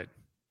how I played.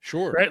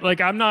 Sure. Right.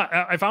 Like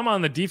if I'm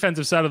on the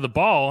defensive side of the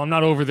ball, I'm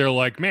not over there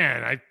like,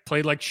 man, I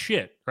played like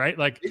shit. Right.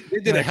 Like they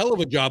did a hell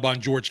of a job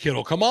on George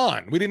Kittle. Come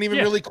on. We didn't even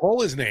really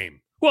call his name.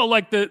 Well,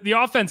 like the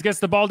offense gets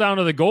the ball down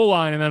to the goal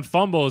line and then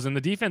fumbles and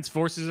the defense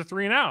forces a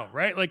 3-and-out,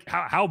 right? Like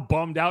how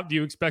bummed out do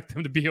you expect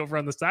them to be over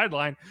on the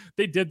sideline?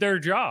 They did their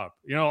job.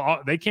 You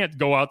know, they can't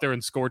go out there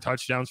and score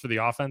touchdowns for the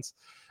offense.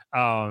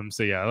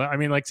 So yeah, I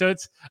mean, like, so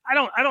it's, I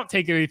don't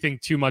take anything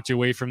too much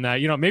away from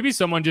that. You know, maybe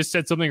someone just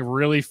said something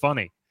really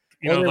funny.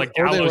 You know, like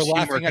Gallows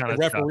humor kind of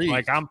stuff.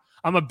 Like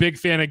I'm a big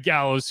fan of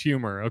Gallows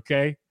humor.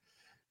 Okay,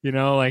 you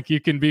know, like you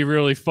can be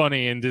really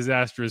funny in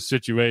disastrous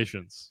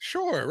situations.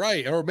 Sure,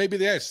 right. Or maybe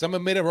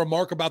someone made a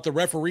remark about the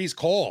referee's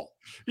call.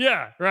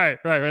 Yeah, right.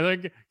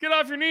 Like get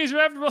off your knees,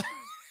 ref.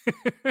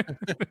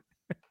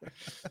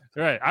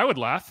 Right. I would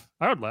laugh.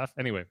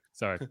 Anyway,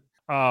 sorry.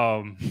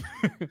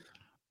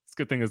 It's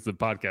a good thing it's the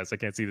podcast. I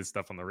can't see this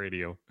stuff on the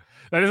radio.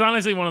 That is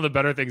honestly one of the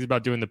better things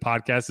about doing the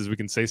podcast is we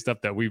can say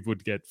stuff that we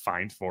would get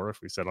fined for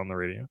if we said on the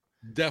radio.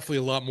 Definitely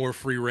a lot more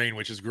free reign,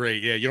 which is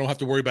great. Yeah, you don't have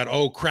to worry about,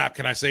 oh, crap,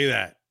 can I say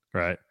that?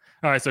 Right.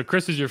 All right, so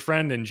Chris is your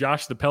friend and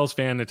Josh, the Pels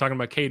fan, they're talking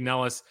about Caden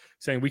Ellis,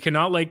 saying we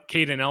cannot let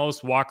Caden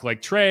Ellis walk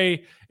like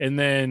Trey, and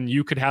then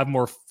you could have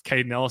more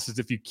Caden Ellis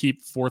if you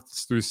keep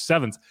 4th through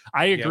 7th.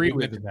 I agree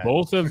with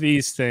both of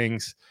these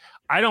things.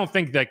 I don't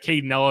think that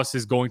Caden Ellis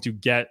is going to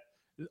get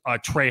a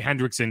Trey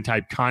Hendrickson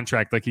type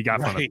contract like he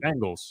got from the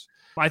Bengals.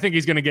 I think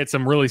he's going to get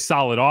some really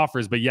solid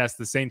offers, but yes,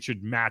 the Saints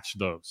should match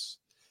those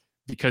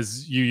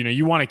because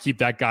you want to keep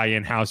that guy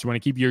in house. You want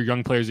to keep your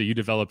young players that you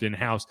developed in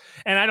house.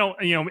 And I don't,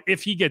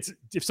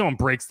 if someone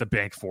breaks the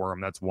bank for him,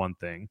 that's one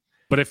thing.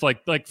 But if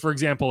like for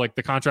example, like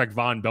the contract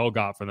Von Bell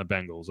got from the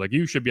Bengals, like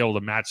you should be able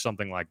to match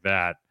something like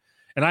that.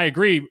 And I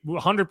agree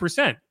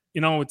 100%.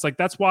 You know, it's like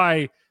that's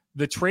why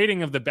the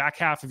trading of the back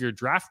half of your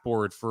draft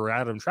board for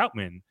Adam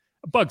Troutman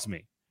bugs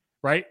me.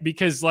 Right?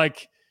 Because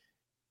like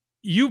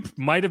you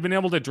might have been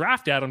able to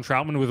draft Adam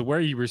Troutman with where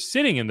you were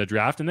sitting in the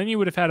draft, and then you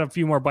would have had a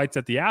few more bites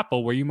at the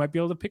apple where you might be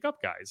able to pick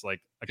up guys like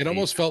it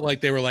almost felt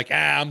like they were like,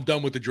 I'm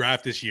done with the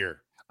draft this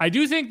year. I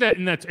do think that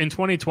in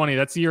 2020,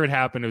 that's the year it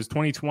happened. It was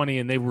 2020,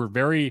 and they weren't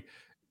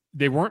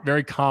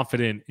very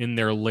confident in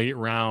their late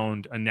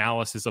round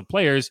analysis of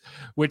players,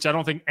 which I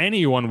don't think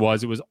anyone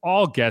was. It was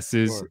all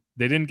guesses. Sure.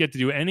 They didn't get to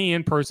do any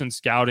in-person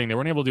scouting. They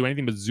weren't able to do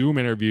anything but Zoom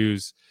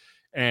interviews.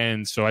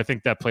 And so I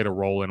think that played a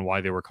role in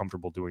why they were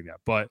comfortable doing that.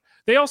 But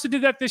they also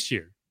did that this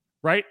year,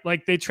 right?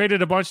 Like they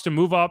traded a bunch to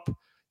move up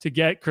to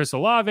get Chris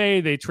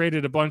Olave. They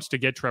traded a bunch to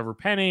get Trevor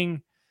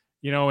Penning,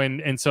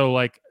 and so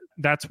like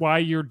that's why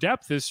your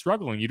depth is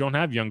struggling. You don't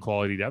have young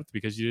quality depth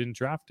because you didn't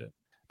draft it.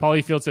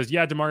 Paulie Field says,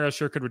 yeah, DeMario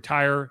sure could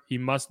retire. He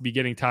must be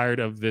getting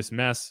tired of this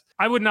mess.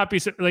 I would not be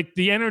like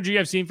the energy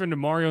I've seen from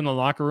DeMario in the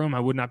locker room.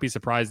 I would not be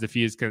surprised if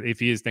he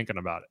is thinking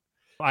about it.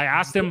 I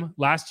asked him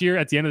last year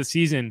at the end of the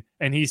season,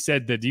 and he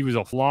said that he was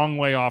a long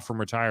way off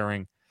from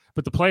retiring.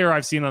 But the player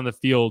I've seen on the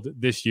field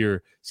this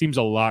year seems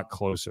a lot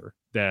closer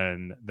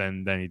than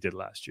he did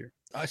last year.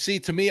 See,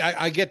 to me,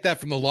 I get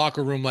that from the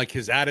locker room, like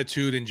his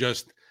attitude and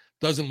just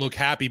doesn't look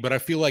happy. But I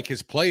feel like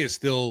his play is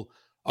still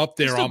up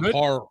there on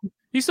par.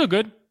 He's still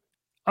good.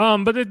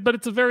 But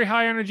it's a very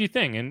high energy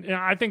thing, and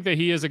I think that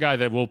he is a guy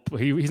that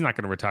he's not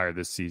going to retire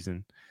this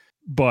season.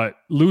 But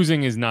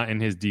losing is not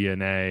in his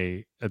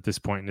DNA at this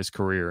point in his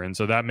career. And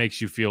so that makes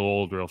you feel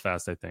old real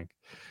fast, I think.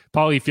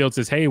 Paulie Field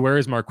says, hey, where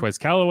is Marquez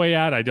Callaway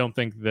at? I don't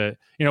think that,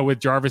 with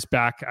Jarvis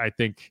back, I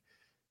think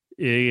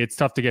it's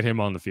tough to get him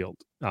on the field.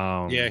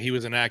 Yeah, he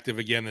was inactive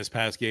again this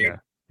past game. Yeah.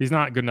 He's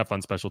not good enough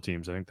on special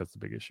teams. I think that's the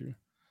big issue.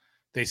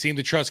 They seem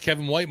to trust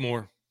Kevin White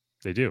more.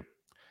 They do.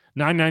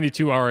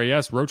 992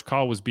 RAS, Roach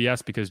call was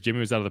BS because Jimmy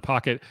was out of the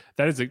pocket.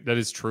 That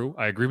is true.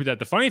 I agree with that.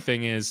 The funny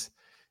thing is,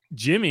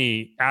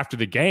 Jimmy, after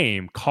the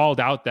game, called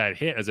out that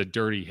hit as a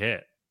dirty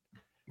hit.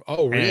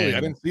 Oh, really?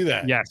 I didn't see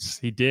that. Yes,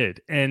 he did.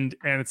 And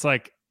it's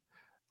like,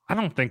 I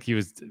don't think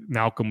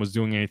Malcolm was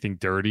doing anything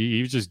dirty.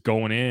 He was just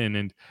going in.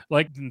 And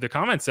like the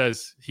comment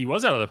says, he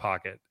was out of the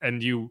pocket.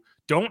 And you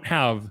don't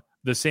have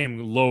the same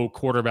low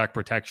quarterback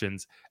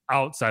protections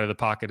outside of the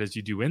pocket as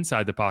you do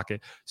inside the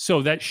pocket.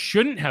 So that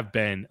shouldn't have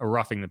been a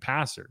roughing the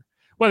passer.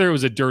 Whether it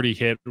was a dirty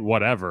hit,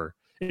 whatever,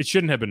 it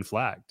shouldn't have been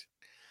flagged.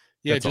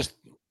 Yeah,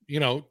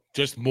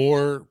 just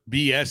more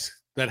BS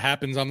that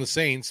happens on the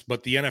Saints,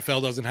 but the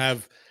NFL doesn't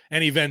have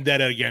any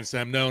vendetta against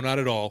them. No, not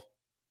at all.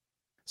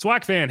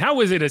 Swag fan, how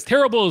is it? As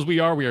terrible as we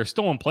are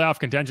still in playoff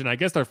contention. I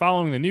guess they're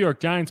following the New York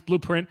Giants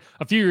blueprint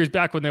a few years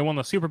back when they won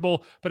the Super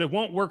Bowl, but it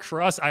won't work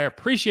for us. I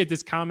appreciate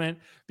this comment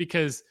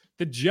because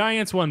the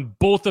Giants won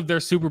both of their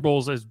Super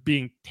Bowls as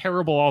being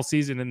terrible all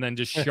season and then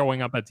just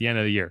showing up at the end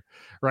of the year,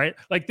 right?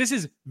 Like this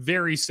is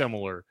very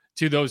similar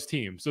to those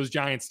teams, those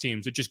Giants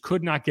teams that just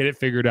could not get it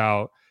figured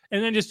out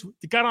and then just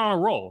got on a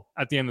roll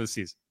at the end of the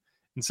season.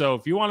 And so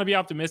if you want to be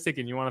optimistic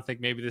and you want to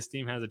think maybe this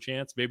team has a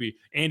chance, maybe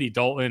Andy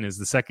Dalton is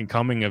the second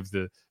coming of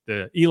the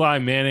Eli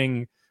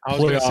Manning. I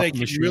was going to say,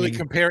 can you really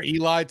compare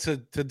Eli to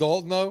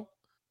Dalton, though?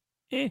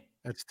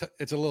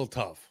 It's a little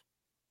tough.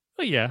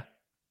 Well, yeah.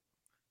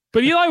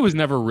 But Eli was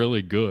never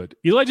really good.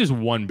 Eli just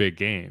won big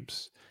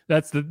games.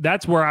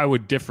 That's where I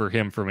would differ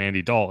him from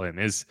Andy Dalton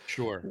is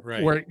sure,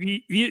 right. Where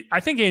I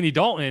think Andy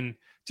Dalton,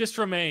 just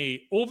from a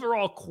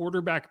overall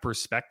quarterback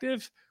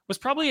perspective, was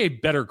probably a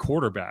better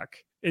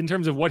quarterback in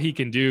terms of what he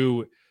can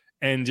do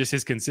and just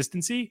his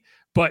consistency.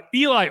 But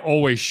Eli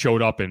always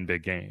showed up in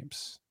big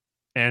games.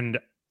 And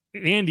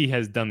Andy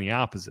has done the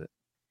opposite.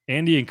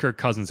 Andy and Kirk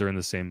Cousins are in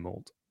the same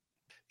mold.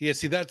 Yeah,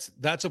 see, that's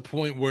a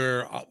point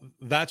where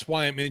that's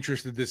why I'm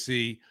interested to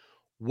see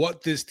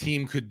what this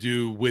team could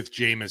do with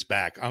Jameis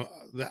back.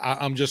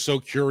 I'm just so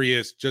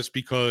curious, just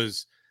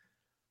because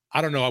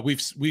I don't know.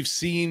 We've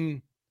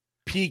seen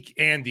peak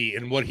Andy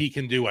and what he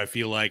can do, I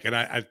feel like, and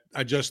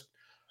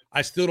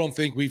I still don't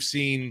think we've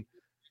seen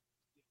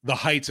the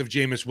heights of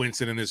Jameis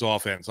Winston in this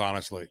offense,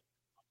 honestly.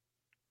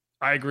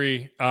 I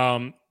agree.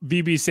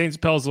 VB Saints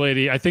Pels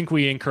lady, I think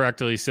we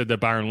incorrectly said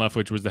that Byron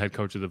Leftwich was the head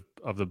coach of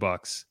the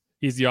Bucs.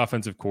 He's the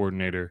offensive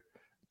coordinator.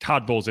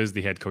 Todd Bowles is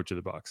the head coach of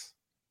the Bucs.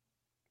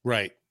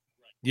 Right.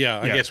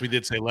 Yeah, I guess we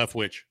did say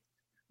Leftwich.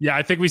 Yeah,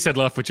 I think we said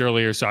Leftwich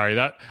earlier. Sorry.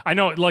 That I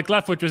know, like,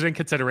 Leftwich was in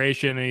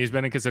consideration, and he's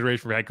been in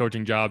consideration for head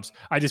coaching jobs.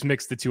 I just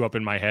mixed the two up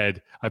in my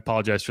head. I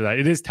apologize for that.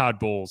 It is Todd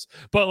Bowles.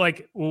 But,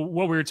 like,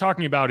 what we were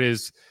talking about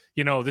is,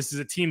 this is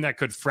a team that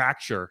could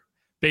fracture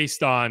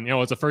based on,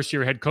 it's a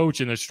first-year head coach,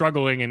 and they're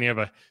struggling, and you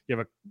have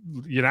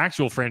an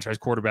actual franchise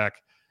quarterback.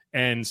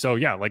 And so,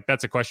 yeah, like,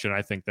 that's a question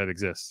I think that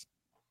exists.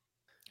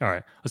 All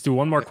right, let's do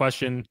one more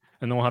question,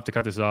 and then we'll have to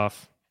cut this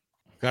off.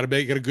 Got to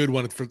make it a good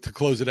one to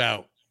close it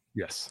out.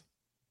 Yes.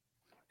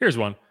 Here's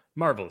one.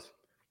 Marvelous.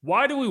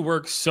 Why do we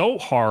work so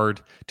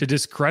hard to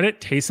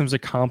discredit Taysom's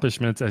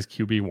accomplishments as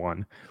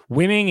QB1?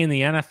 Winning in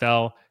the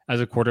NFL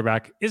as a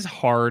quarterback is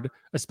hard,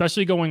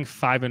 especially going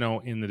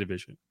 5-0 in the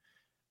division.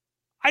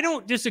 I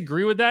don't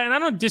disagree with that, and I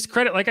don't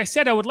discredit. Like I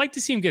said, I would like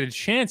to see him get a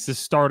chance to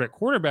start at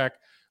quarterback,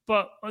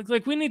 but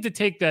like we need to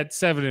take that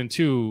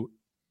 7-2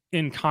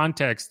 in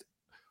context.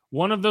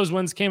 One of those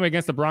wins came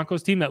against the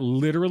Broncos team that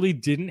literally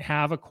didn't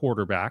have a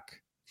quarterback,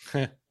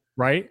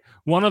 right?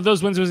 One of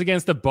those wins was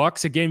against the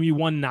Bucs, a game you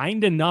won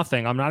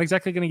 9-0. I'm not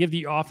exactly going to give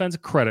the offense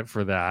credit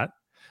for that.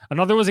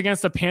 Another was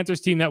against the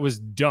Panthers team that was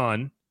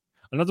done.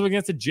 Another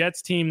against the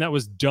Jets team that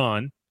was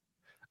done.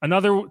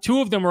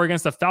 Two of them were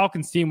against the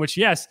Falcons team, which,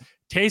 yes,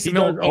 Taysom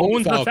Hill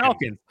owns the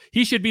Falcons.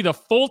 He should be the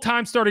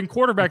full-time starting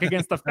quarterback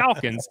against the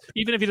Falcons,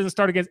 even if he doesn't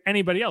start against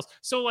anybody else.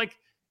 So, like,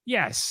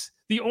 yes,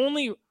 the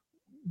only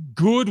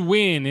good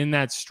win in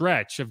that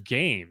stretch of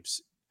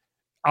games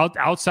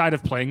outside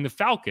of playing the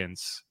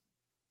Falcons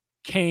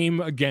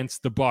came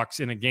against the Bucs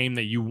in a game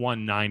that you won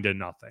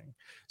 9-0.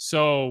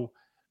 So,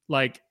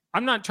 like,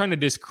 I'm not trying to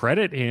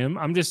discredit him.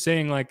 I'm just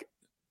saying, like,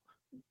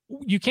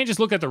 you can't just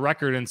look at the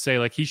record and say,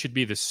 like, he should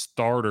be the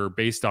starter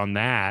based on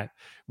that,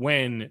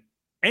 when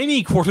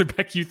any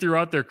quarterback you threw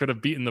out there could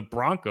have beaten the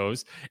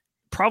Broncos.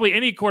 Probably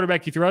any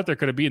quarterback you threw out there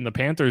could have beaten the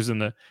Panthers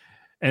and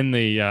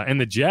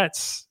the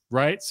Jets,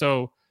 right?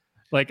 So,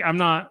 like, I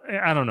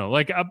don't know.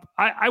 Like,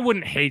 I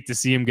wouldn't hate to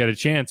see him get a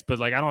chance, but,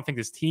 like, I don't think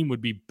this team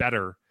would be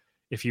better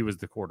if he was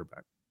the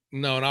quarterback.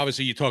 No, and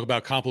obviously you talk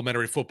about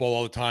complimentary football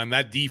all the time.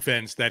 That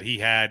defense that he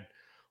had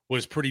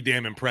was pretty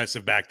damn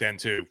impressive back then,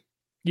 too.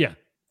 Yeah.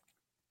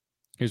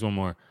 Here's one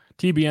more.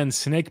 TBN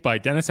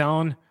Snakebite. Dennis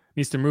Allen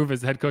needs to move as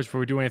the head coach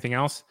before we do anything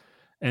else.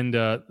 And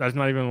that's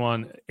not even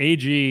one.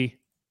 AG.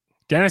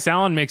 Dennis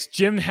Allen makes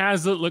Jim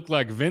Haslett look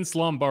like Vince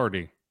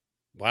Lombardi.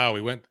 Wow,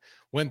 we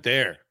went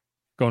there.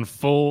 Going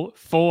full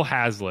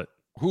Haslett.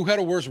 Who had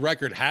a worse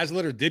record,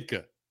 Haslett or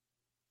Ditka?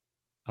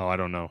 Oh, I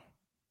don't know.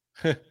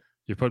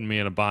 You're putting me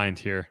in a bind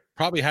here.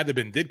 Probably had to have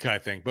been Ditka, I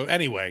think. But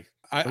anyway,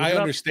 I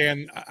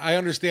understand. I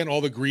understand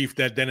all the grief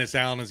that Dennis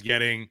Allen is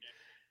getting,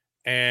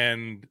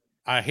 and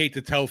I hate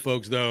to tell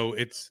folks, though,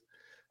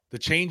 the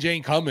change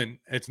ain't coming.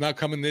 It's not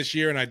coming this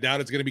year, and I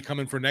doubt it's going to be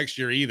coming for next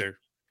year either.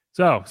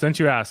 So, since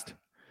you asked,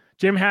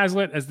 Jim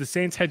Haslett as the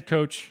Saints head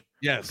coach.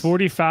 Yes.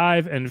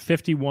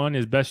 45-51.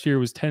 His best year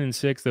was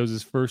 10-6. That was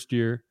his first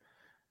year.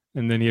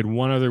 And then he had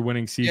one other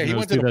winning season. Yeah, he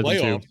went to the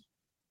playoffs.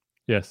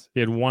 Yes. He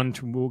had got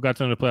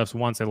to the playoffs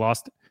once. They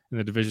lost in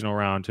the divisional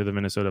round to the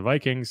Minnesota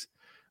Vikings.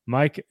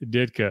 Mike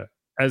Ditka,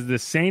 as the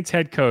Saints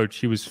head coach,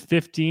 he was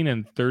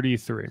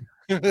 15-33.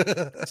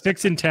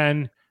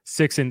 6-10,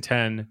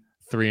 6-10,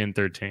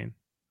 3-13.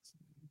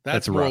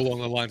 That's more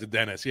along the lines of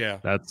Dennis. Yeah.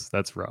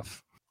 That's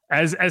rough.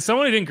 As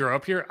someone who didn't grow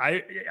up here,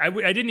 I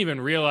didn't even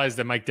realize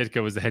that Mike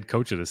Ditka was the head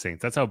coach of the Saints.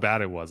 That's how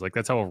bad it was. Like,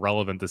 that's how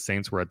irrelevant the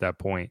Saints were at that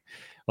point.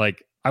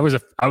 Like, I was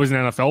an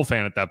NFL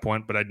fan at that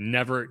point, but at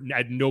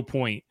no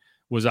point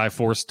was I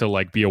forced to,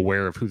 like, be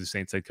aware of who the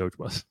Saints head coach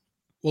was.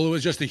 Well, it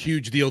was just a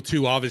huge deal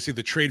too. Obviously,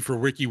 the trade for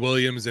Ricky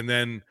Williams, and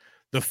then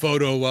the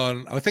photo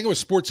on, I think it was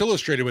Sports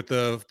Illustrated with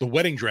the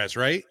wedding dress,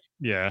 right?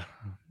 Yeah,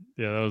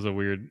 that was a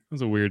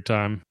weird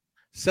time.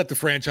 Set the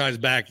franchise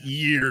back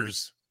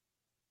years.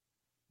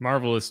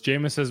 Marvelous.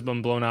 Jameis has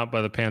been blown out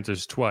by the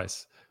Panthers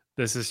twice.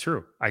 This is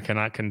true. I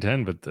cannot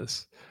contend with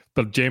this.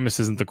 But Jameis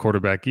isn't the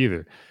quarterback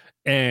either.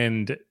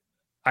 And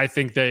I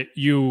think that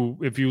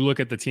if you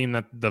look at the team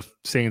that the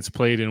Saints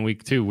played in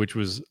week 2, which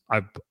was,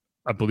 I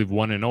believe,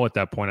 1-0 at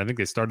that point. I think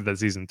they started that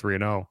season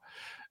 3-0.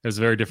 It was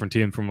a very different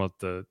team from what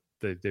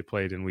they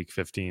played in week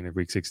 15 or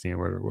week 16 or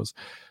whatever it was.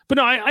 But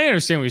no, I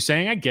understand what you're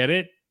saying. I get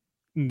it.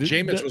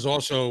 Jameis was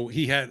also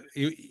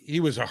he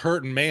was a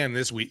hurting man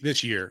this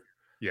year.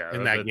 Yeah,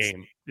 in that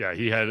game. Yeah,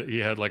 he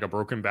had like a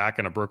broken back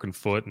and a broken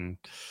foot, and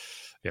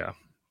yeah.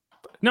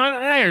 No,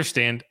 I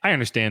understand.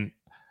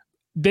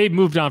 They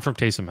moved on from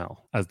Taysom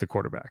Hill as the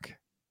quarterback,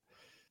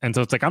 and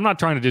so it's like I'm not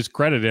trying to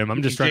discredit him.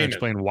 I'm just trying to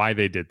explain why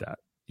they did that.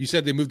 You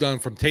said they moved on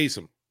from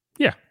Taysom.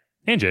 Yeah,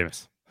 and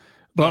Jameis.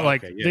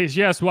 But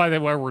yes, why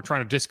we're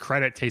trying to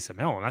discredit Taysom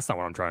Hill, and that's not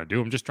what I'm trying to do.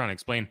 I'm just trying to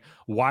explain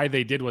why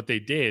they did what they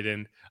did,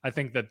 and I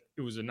think that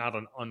it was not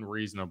an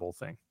unreasonable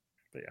thing.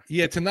 But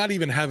yeah, to not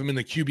even have him in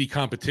the QB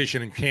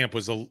competition in camp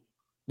was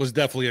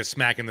definitely a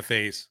smack in the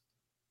face.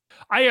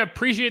 I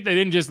appreciate they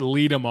didn't just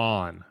lead him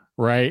on,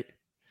 right?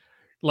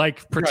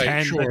 Like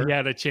pretend that he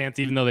had a chance,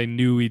 even though they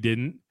knew he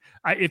didn't.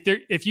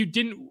 If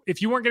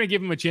you weren't going to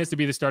give him a chance to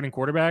be the starting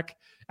quarterback,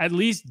 at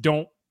least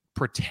don't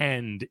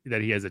pretend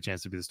that he has a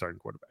chance to be the starting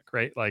quarterback,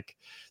 right? Like,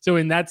 so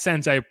in that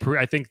sense, I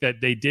think that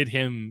they did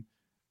him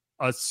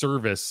a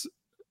service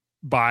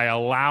by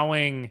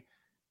allowing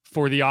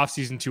for the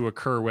offseason to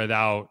occur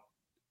without,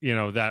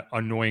 that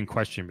annoying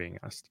question being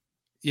asked.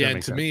 Yeah,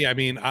 and to me, I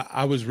mean,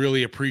 I was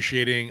really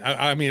appreciating.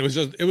 I mean,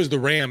 it was the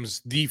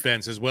Rams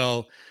defense as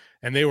well,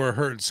 and they were a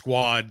hurting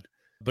squad.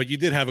 But you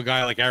did have a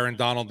guy like Aaron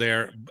Donald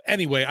there.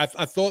 Anyway, I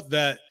thought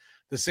that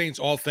the Saints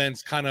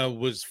offense kind of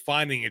was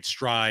finding its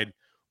stride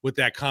with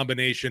that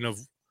combination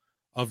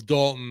of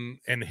Dalton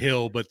and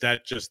Hill, but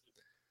that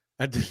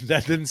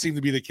didn't seem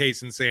to be the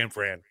case in San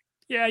Fran.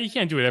 Yeah, you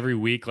can't do it every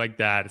week like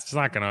that. It's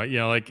not gonna,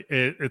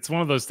 it's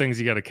one of those things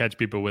you got to catch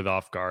people with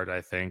off guard,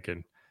 I think,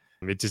 and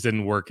it just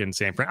didn't work in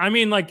San Fran. I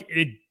mean,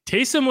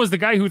 Taysom was the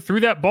guy who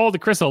threw that ball to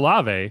Chris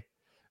Olave,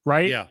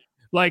 right? Yeah.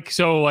 That's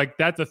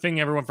the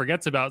thing everyone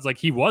forgets about. It's like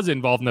he was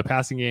involved in the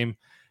passing game,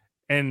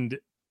 and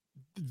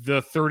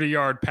the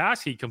 30-yard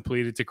pass he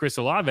completed to Chris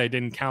Olave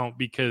didn't count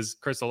because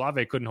Chris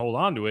Olave couldn't hold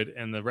on to it,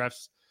 and the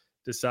refs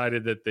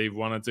decided that they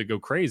wanted to go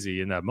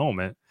crazy in that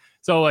moment.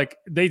 So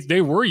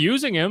they were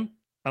using him.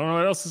 I don't know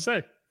what else to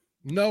say.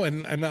 No,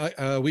 and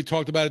we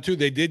talked about it too.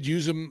 They did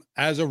use him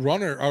as a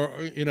runner,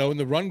 or in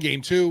the run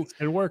game too.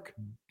 It'd work,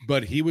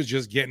 but he was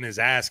just getting his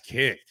ass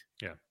kicked.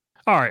 Yeah.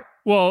 All right.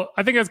 Well,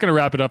 I think that's going to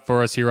wrap it up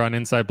for us here on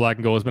Inside Black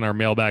and Gold. It's been our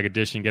mailbag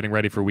edition, getting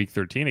ready for Week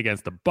 13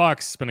 against the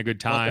Bucks. It's been a good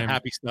time.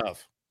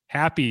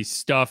 Happy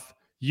stuff.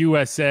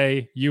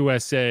 USA.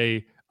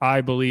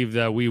 I believe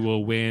that we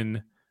will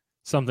win.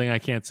 Something I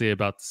can't say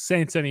about the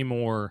Saints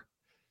anymore,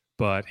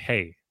 but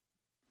hey,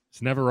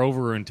 it's never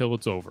over until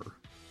it's over.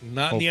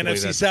 Not in the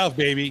NFC South,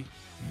 baby.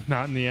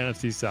 Not in the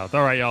NFC South.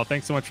 All right, y'all.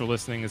 Thanks so much for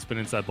listening. It's been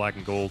Inside Black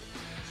and Gold.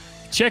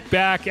 Check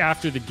back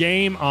after the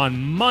game on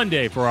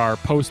Monday for our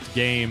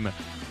post-game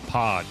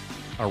pod,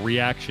 a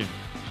reaction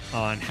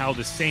on how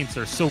the Saints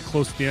are so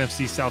close to the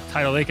NFC South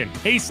title they can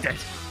taste it.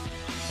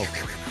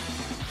 Okay.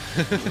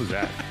 What was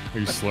that? Are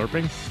you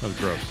slurping? That was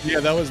gross. Yeah,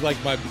 that was like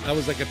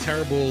a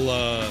terrible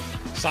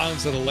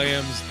Silence of the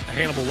Lambs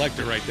Hannibal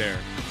Lecter right there.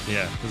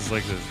 Yeah, this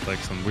is like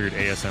some weird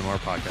ASMR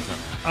podcast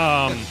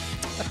now.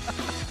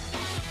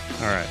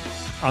 All right.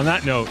 On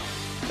that note,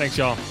 thanks,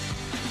 y'all.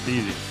 Be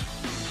easy.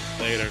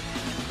 Later.